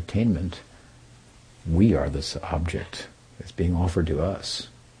entertainment, we are this object that's being offered to us.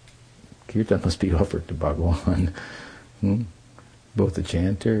 Kirtan must be offered to Bhagavan. Both the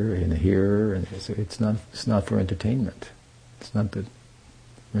chanter and the hearer. And it's not for entertainment. It's not that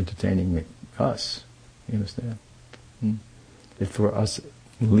we're entertaining us. You understand? It's for us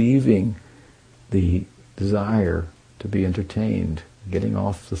leaving the desire to be entertained, getting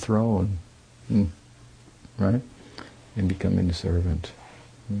off the throne, right? And becoming the servant.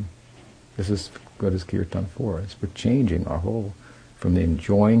 This is what is kirtan for. It's for changing our whole, from the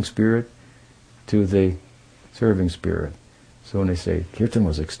enjoying spirit to the serving spirit. So when they say kirtan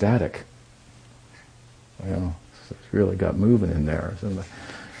was ecstatic, it really got moving in there. So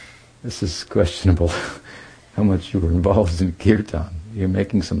this is questionable how much you were involved in kirtan. You're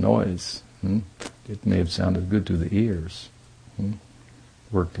making some noise. It may have sounded good to the ears,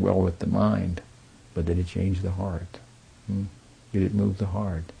 worked well with the mind, but did it change the heart? Did it move the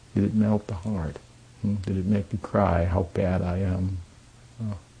heart? Did it melt the heart? Did it make you cry, how bad I am?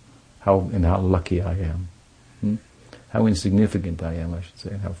 How lucky I am? How insignificant I am, I should say,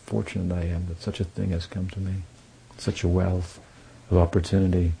 and how fortunate I am that such a thing has come to me. Such a wealth of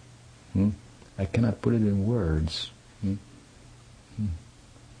opportunity. I cannot put it in words.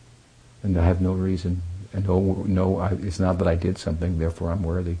 And I have no reason. And it's not that I did something, therefore I'm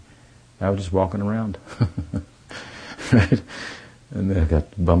worthy. I was just walking around. Right? And then I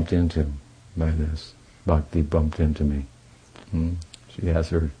got bumped into by this. Bhakti bumped into me. She has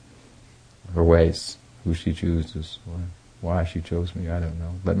her ways, who she chooses. Why she chose me, I don't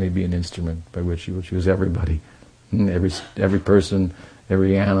know. Let me be an instrument by which she will choose everybody. Every person,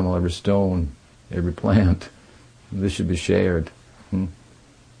 every animal, every stone, every plant. This should be shared.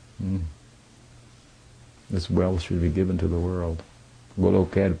 This wealth should be given to the world.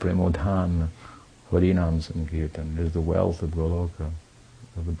 Golokad Premodhan Harinam Sankirtan is the wealth of Goloka,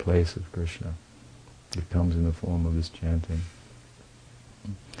 of the place of Krishna. It comes in the form of this chanting.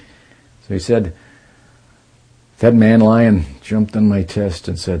 So he said, That man lion jumped on my chest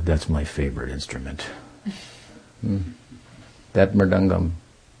and said, "That's my favorite instrument." That mridangam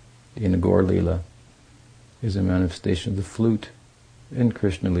in the Gaur Leela is a manifestation of the flute in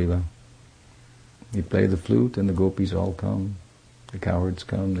Krishna Leela. You play the flute and the gopis all come. The cowards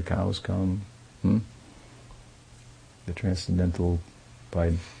come, the cows come. The transcendental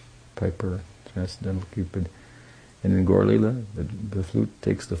piper, transcendental Cupid. And in Gaur Leela, the flute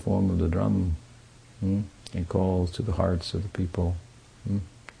takes the form of the drum and calls to the hearts of the people.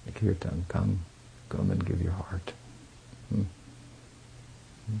 The kirtan, come and give your heart.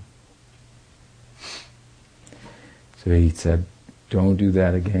 So he said, "Don't do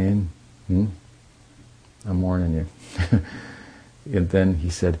that again. I'm warning you." And then he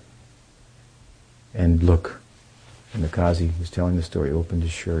said, "And look," and the Kazi was telling the story, opened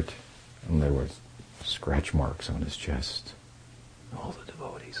his shirt, and there were scratch marks on his chest. All the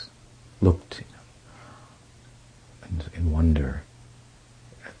devotees looked in wonder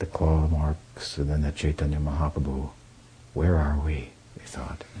at the claw marks, and then at Chaitanya Mahaprabhu. Where are we? They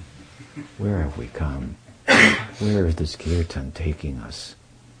thought. Where have we come? Where is this kirtan taking us?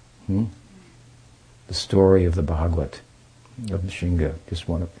 The story of the Bhagavad of Nrsimha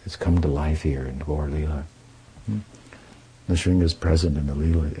has come to life here in Gaur Leela. Nrsimha is present in the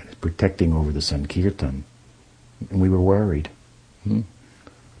Leela, protecting over the Sankirtan. And we were worried.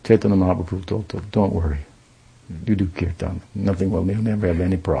 Chaitanya Mahaprabhu told, "Don't worry. You do kirtan. You'll never have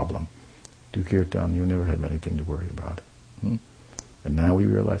any problem. Do kirtan, you'll never have anything to worry about." And now we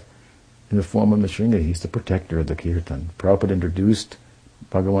realize, in the form of Nrsimha, he's the protector of the kirtan. Prabhupada introduced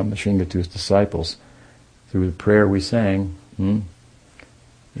Bhagavan Nrsimha to his disciples through the prayer we sang in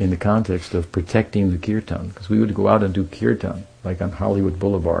the context of protecting the kirtan. Because we would go out and do kirtan, like on Hollywood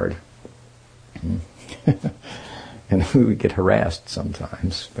Boulevard. And we would get harassed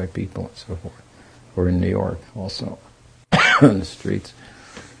sometimes by people and so forth. Or in New York also, on the streets.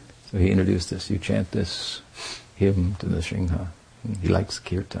 So he introduced this. You chant this hymn to Nrsimha. He likes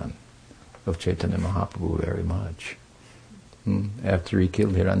kirtan of Chaitanya Mahaprabhu very much. After he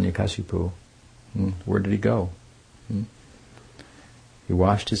killed Hiranyakashipu, where did he go? He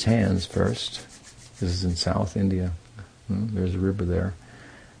washed his hands first. This is in South India. There's a river there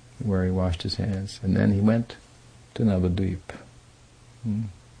where he washed his hands. And then he went to Navadvip.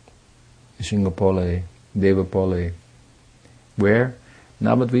 Shingapole, Devapole. Where?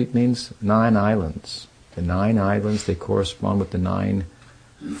 Navadvip means 9 islands. The 9 islands, they correspond with the 9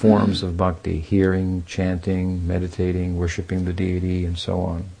 forms of bhakti: hearing, chanting, meditating, worshipping the deity, and so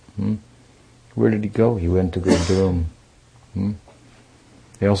on. Where did he go? He went to Godrum.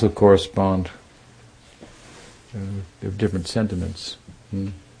 They also correspond, they're different sentiments,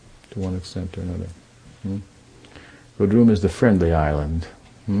 to one extent or another. Godrum is the friendly island.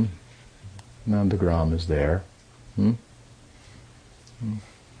 Nandagram is there.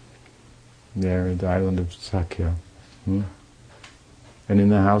 There, the island of Sakya. And in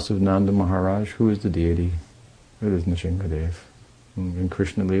the house of Nanda Maharaj, who is the deity? It is Nrsimhadev. In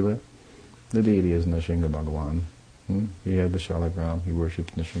Krishna Leela, the deity is Nrsimha Bhagavan. He had the shalagram, he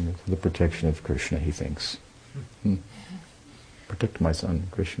worships Nrsimha for the protection of Krishna, he thinks. Protect my son,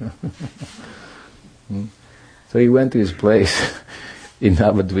 Krishna. So he went to his place in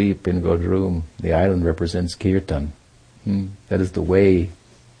Navadvip, in Godrum. The island represents Kirtan. That is the way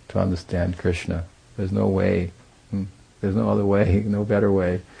to understand Krishna. There's no way. There's no other way, no better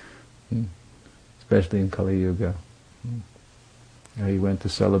way. Especially in Kali Yuga. He went to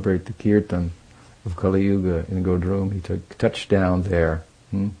celebrate the Kirtan of Kali Yuga in Godrum. He touched down there.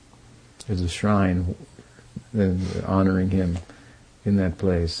 There's a shrine honoring him in that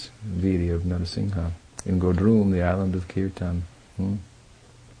place, the deity of Narasimha. In Godrum, the island of Kirtan.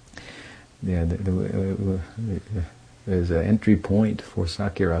 There's an entry point for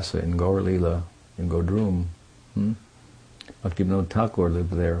Sakyarasa in Gaur Leela, in Godrum. Bhaktivinoda Thakur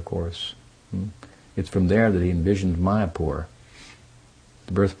lived there, of course. It's from there that he envisioned Mayapur,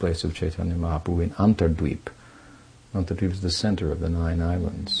 the birthplace of Chaitanya Mahaprabhu, in Antardvip. Antardvip is the center of the 9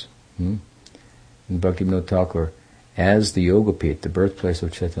 islands. And Bhaktivinoda Thakur, as the Yogapit, the birthplace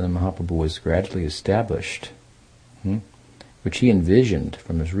of Chaitanya Mahaprabhu, was gradually established, which he envisioned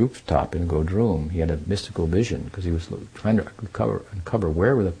from his rooftop in Godrum. He had a mystical vision because he was trying to uncover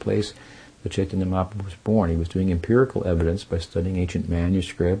where was the place that Chaitanya Mahaprabhu was born. He was doing empirical evidence by studying ancient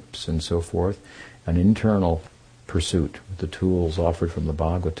manuscripts and so forth, an internal pursuit with the tools offered from the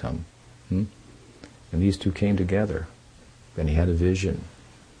Bhagavatam. And these two came together. Then he had a vision.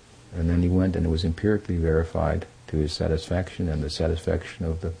 And then he went and it was empirically verified to his satisfaction and the satisfaction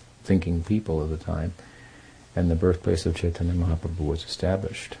of the thinking people of the time. And the birthplace of Chaitanya Mahaprabhu was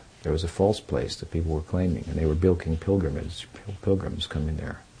established. There was a false place that people were claiming, and they were bilking pilgrims coming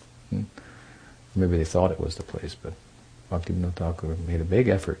there. Maybe they thought it was the place, but Bhaktivinoda Thakur made a big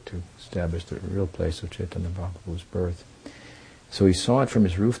effort to establish the real place of Chaitanya Mahaprabhu's birth. So he saw it from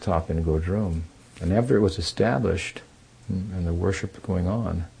his rooftop in Godrum, and after it was established and the worship going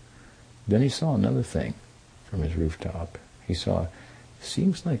on, then he saw another thing from his rooftop. He saw,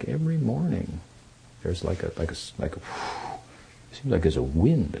 seems like every morning there's seems like there's a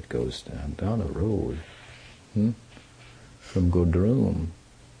wind that goes down a road from Godrum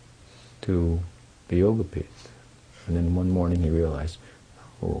to the Yoga Pit. And then one morning he realized,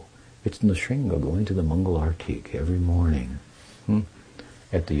 oh, it's Narasimha going to the Mangal Artik every morning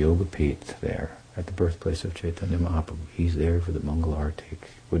at the Yoga Pit there, at the birthplace of Chaitanya Mahaprabhu. He's there for the Mangal Artik.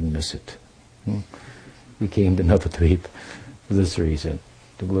 Wouldn't miss it. He came to Navadvip for this reason,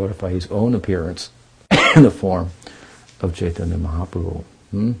 to glorify his own appearance in the form of Chaitanya Mahaprabhu.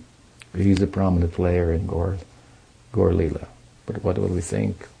 He's a prominent player in Gaur Leela. But what do we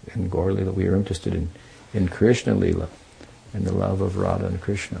think in Gaur Leela? We are interested in Krishna Leela and the love of Radha and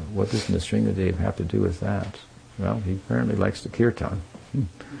Krishna. What does Nrsimhadev have to do with that? Well, he apparently likes the kirtan.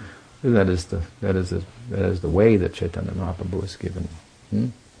 That is the way that Chaitanya Mahaprabhu is given.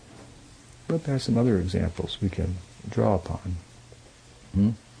 But there are some other examples we can draw upon.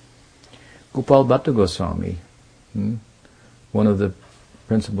 Gopal Bhatta Goswami, one of the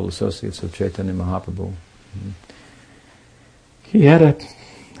principal associates of Chaitanya Mahaprabhu, he had a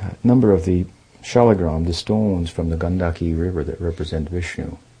number of the shalagram, the stones from the Gandaki river that represent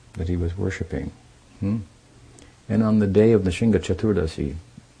Vishnu, that he was worshipping. And on the day of the Shinga Chaturdasi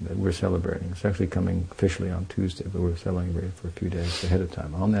that we're celebrating, it's actually coming officially on Tuesday, but we're celebrating for a few days ahead of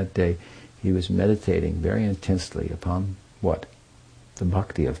time. On that day, he was meditating very intensely upon what? The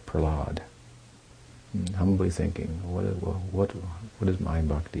bhakti of Prahlad. Humbly thinking, what is my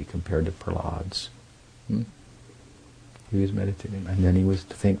bhakti compared to Prahlad's? He was meditating, and then he was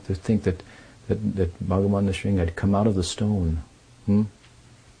to think that Bhagavan Nrsimha had come out of the stone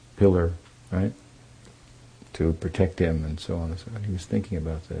pillar, right, to protect him, and so on and so on. He was thinking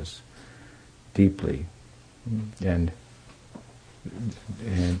about this deeply, and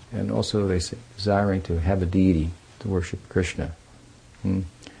also they say desiring to have a deity to worship Krishna, and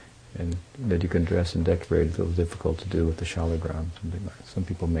that you can dress and decorate. It's a little difficult to do with the shalagram. Some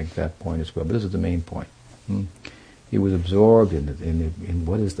people make that point as well, but this is the main point. He was absorbed in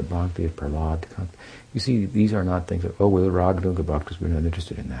what is the bhakti of Prahlad. You see, these are not things that, we're Raganuga Bhaktas, we're not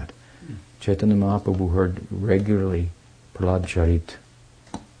interested in that. Chaitanya Mahaprabhu heard regularly Prahlad Charit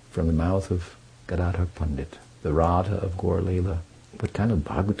from the mouth of Gadadhar Pandit, the Radha of Gaur Leela. What kind of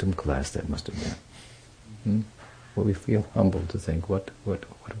Bhagavatam class that must have been. Well, we feel humbled to think what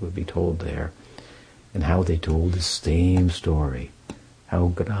would be told there, and how they told the same story. How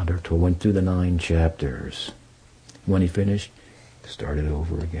Gadadhar went through the 9 chapters. When he finished, started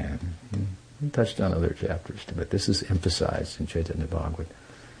over again. He touched on other chapters too, but this is emphasized in Chaitanya Bhagavat.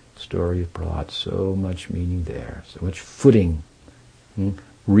 Story of Prahlad, so much meaning there, so much footing,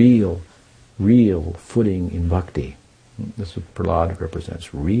 real footing in bhakti. This is what Prahlad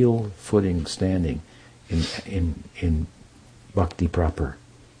represents, real footing, standing in bhakti proper.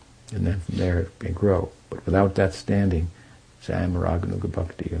 And then from there it can grow. But without that standing, Sam Raganuga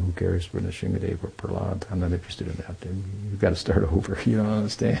Bhakti, who cares for Nrsimhadev or Prahlad? I'm not interested in that. You've got to start over. You don't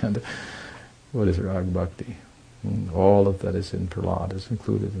understand. What is Rag Bhakti? All of that is in Prahlad, is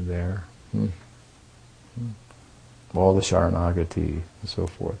included in there. All the Sharanagati and so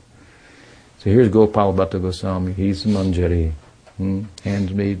forth. So here's Gopal Bhatta Goswami. He's Manjari,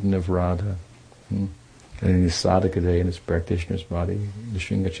 handmaiden of Radha. And in his sadhaka day, in his practitioner's body, the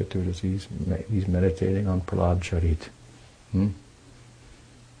Shinga Chaturdasi, he's meditating on Prahlad Charit. And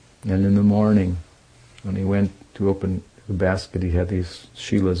in the morning, when he went to open the basket, he had these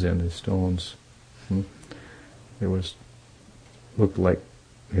shilas in, these stones. They were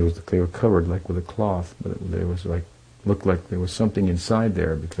covered like with a cloth, but there was looked like there was something inside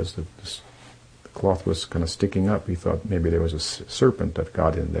there because the cloth was kind of sticking up. He thought maybe there was a serpent that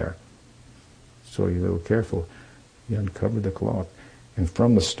got in there. So he was a little careful. He uncovered the cloth, and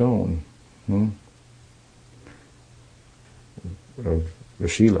from the stone of the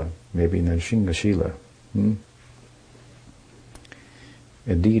Shila, maybe Nrsimha Shila,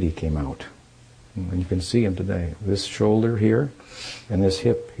 a deity came out. And you can see him today. This shoulder here and this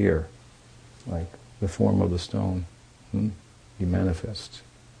hip here, like the form of the stone. He manifests.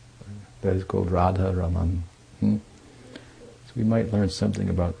 That is called Radha Raman. So we might learn something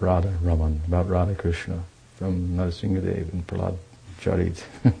about Radha Raman, about Radha Krishna from Narasimhadev and Prahlad Charit.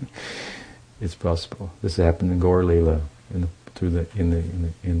 It's possible. This happened in Gaur Leela.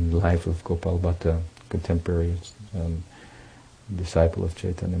 in the life of Gopal Bhatta, contemporary disciple of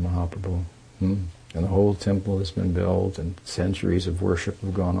Chaitanya Mahaprabhu. And the whole temple has been built, and centuries of worship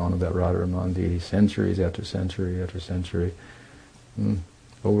have gone on of that Radharaman deity, centuries after century after century.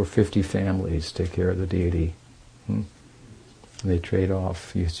 Over 50 families take care of the deity. And they trade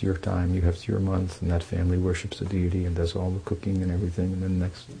off. It's your time, you have your month, and that family worships the deity and does all the cooking and everything, and then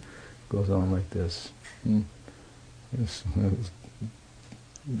next goes on like this. Yes.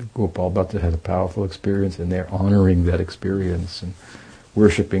 Gopal Bhatta had a powerful experience, and they're honoring that experience and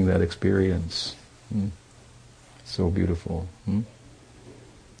worshipping that experience. So beautiful.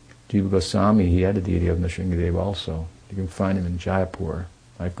 Jiva Goswami, he had a deity of Nrsimhadev also. You can find him in Jaipur.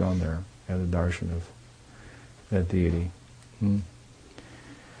 I've gone there, had a darshan of that deity.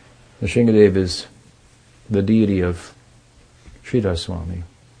 Nrsimhadev is the deity of Sridhar Swami,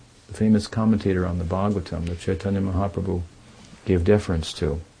 the famous commentator on the Bhagavatam that Chaitanya Mahaprabhu gave deference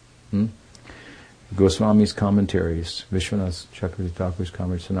to. Goswami's commentaries, Vishwanath Chakravarti Thakur's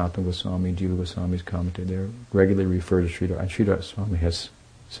commentaries, Sanatana Goswami, Jiva Goswami's commentary, they're regularly referred to Sridhar, and Sridhar Swami has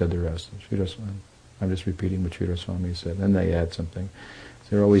said the rest. Sridhar Swami, I'm just repeating what Sridhar Swami said, and they add something. So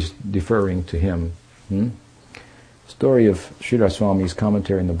they're always deferring to him. The story of Sridhar Swami's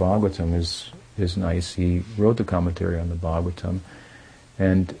commentary on the Bhagavatam is nice. He wrote the commentary on the Bhagavatam,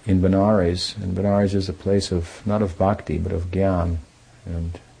 and in Benares is a place of, not of bhakti, but of gyan,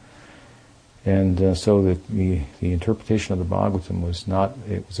 and so that the interpretation of the Bhagavatam was not,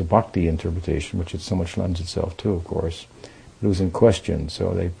 it was a bhakti interpretation, which it so much lends itself to, of course. It was in question,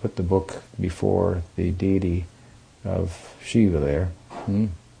 so they put the book before the deity of Shiva there.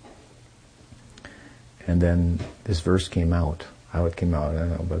 And then this verse came out. How it came out, I don't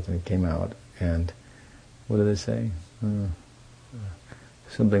know, but it came out. And what did they say?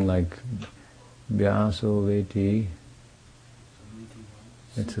 Something like Vyaso Veti.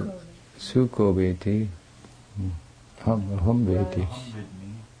 It's a Sukho Veti. Hum Veti.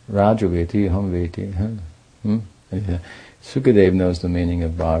 Raja Veti, Hum Veti. Sukadev knows the meaning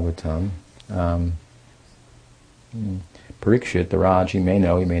of Bhagavatam. Parikshit, the Raj, he may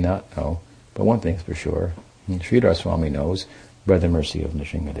know, he may not know. But one thing's for sure, Sridhar Swami knows, by the mercy of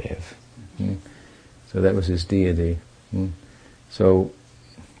Nrsimhadev. So that was his deity. So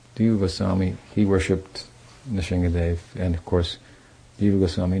Jiva Goswami, he worshipped Nrsimhadev, and of course Jiva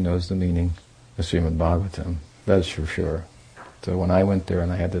Goswami knows the meaning of Srimad Bhagavatam. That's for sure. So when I went there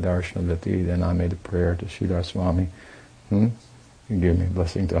and I had the darshan of that deity, then I made a prayer to Sridhar Swami. You give me a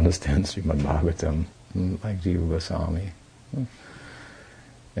blessing to understand Srimad Bhagavatam, like Jiva Goswami.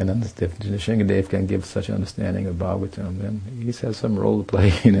 And if Nrsimhadev can give such understanding of Bhagavatam, then he has some role to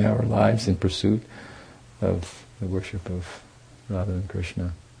play in our lives in pursuit of the worship of Radha and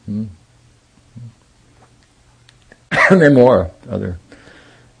Krishna. And there are more other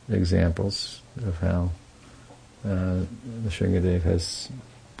examples of how Nrsimhadev has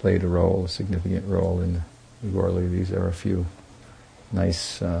played a significant role in the Gaura. These are a few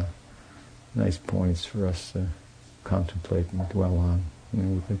nice points for us to contemplate and dwell on.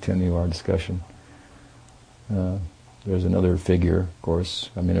 We'll continue our discussion. There's another figure, of course.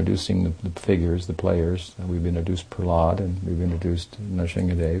 I'm introducing the figures, the players. We've introduced Prahlad and we've introduced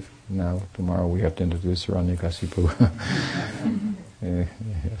Nrsimhadev. Now, tomorrow we have to introduce Hiranyakasipu. He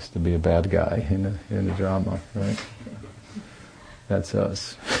has to be a bad guy in the drama, right? That's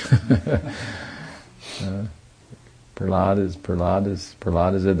us. Prahlad is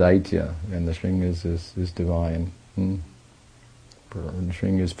a daitya, and Nrsimha is divine.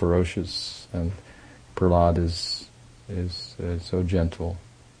 Nrsimha is ferocious, and Prahlad is so gentle.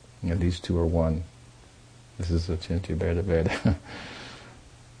 These two are one. This is a Chinti Veda Veda.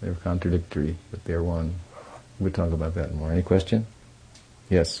 They're contradictory, but they're one. We'll talk about that more. Any question?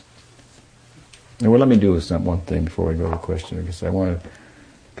 Yes. Well, let me do one thing before we go to the question, because I want to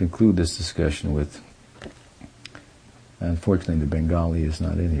conclude this discussion with. Unfortunately, the Bengali is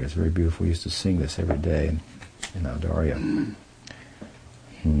not in here. It's very beautiful. We used to sing this every day in Audarya.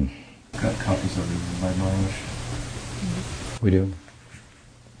 Got copies of it in my English. We do?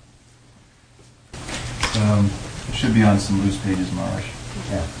 It should be on some loose pages, Maharaj.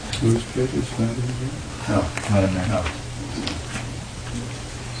 Yeah. Loose pages, not in here? No, not in there. No.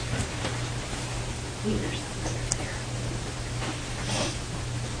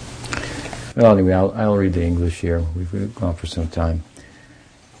 Well, anyway, I'll read the English here. We've gone for some time.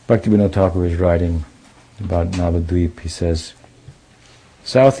 Bhaktivinoda Thakur is writing about Navadvip. He says,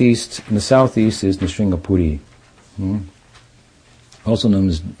 in the southeast is Nrsimhapuri, also known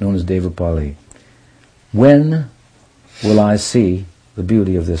as Devapali. When will I see the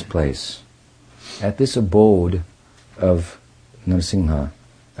beauty of this place? At this abode of Narasimha,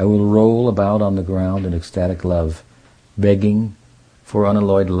 I will roll about on the ground in ecstatic love, begging for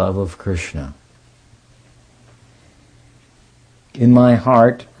unalloyed love of Krishna. In my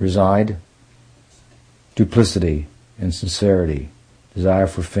heart reside duplicity, insincerity, desire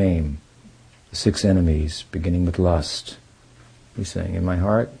for fame, the 6 enemies, beginning with lust. He's saying, in my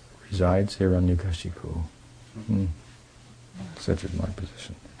heart resides Hiranyakashipu. Such is my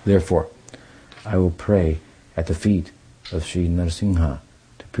position. Therefore, I will pray at the feet of Sri Narasimha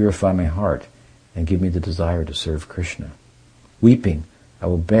to purify my heart and give me the desire to serve Krishna. Weeping, I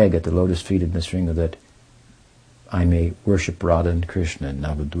will beg at the lotus feet of Nrsimha that I may worship Radha and Krishna in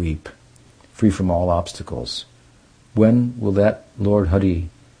Navadvip, free from all obstacles. When will that Lord Hari,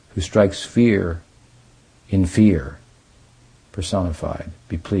 who strikes fear in fear, personified,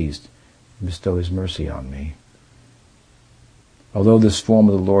 be pleased and bestow his mercy on me? Although this form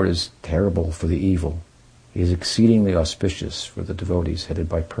of the Lord is terrible for the evil, he is exceedingly auspicious for the devotees headed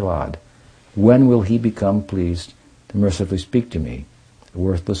by Prahlad. When will he become pleased to mercifully speak to me, a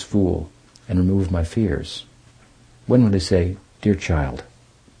worthless fool, and remove my fears? When will he say, dear child,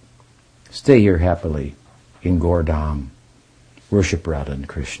 stay here happily in Gordham, worship Radha and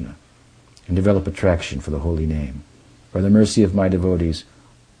Krishna, and develop attraction for the holy name? By the mercy of my devotees,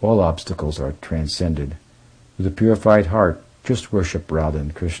 all obstacles are transcended. With a purified heart, just worship Radha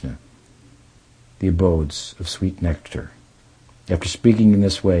and Krishna, the abodes of sweet nectar. After speaking in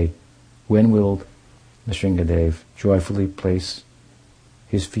this way, when will Nrsingadev joyfully place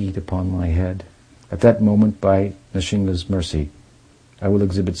his feet upon my head? At that moment, by Nrsinga's mercy, I will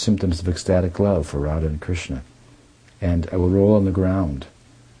exhibit symptoms of ecstatic love for Radha and Krishna, and I will roll on the ground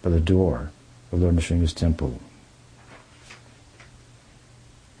by the door of Lord Nrsinga's temple.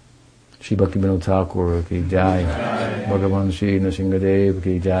 Shri Bhaktivinoda Thakur ki jai, Bhagavan Shri Nrsingadev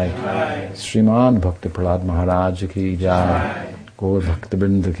ki jai, Sriman Bhakti Prahlad Maharaj ki jai, Gaur Bhakta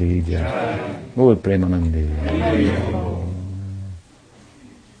Vrinda ki jai, Gaur Premanande.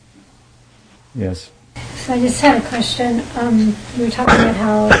 Yes. So I just had a question. You were talking about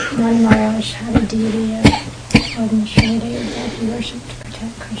how Nani Maharaj had a deity of Lord Nrsingadev that he worshipped to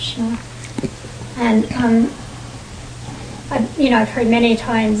protect Krishna. And I've heard many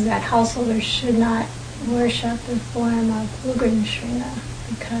times that householders should not worship the form of Ugra Nrsinga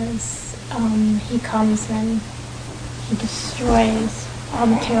because he comes and he destroys all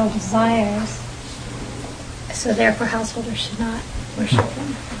material desires. So therefore householders should not worship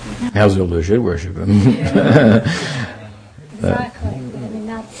him. Householders should worship him. Exactly.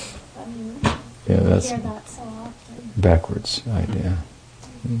 That's hear that so often. Backwards idea.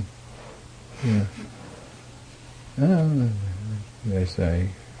 Yeah. They say,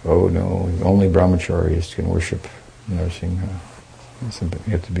 oh no, only brahmacharis can worship Narasimha.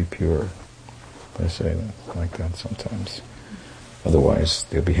 You have to be pure. They say that like that sometimes. Otherwise,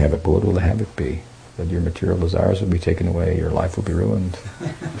 there'll be havoc. But what will the havoc be? That your material desires will be taken away, your life will be ruined.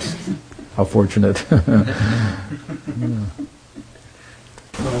 How fortunate.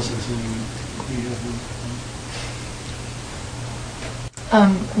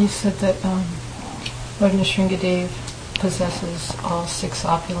 You said that Lord Nrsingadev possesses all 6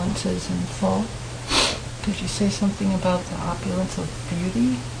 opulences in full. Could you say something about the opulence of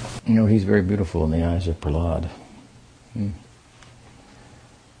beauty? He's very beautiful in the eyes of Prahlad.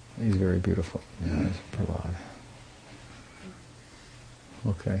 He's very beautiful in the eyes of Prahlad.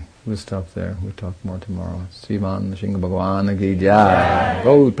 Okay, we'll stop there. We'll talk more tomorrow. Sriman Nrsinga Bhagavan ki jai.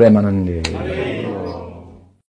 Gaur Premanande.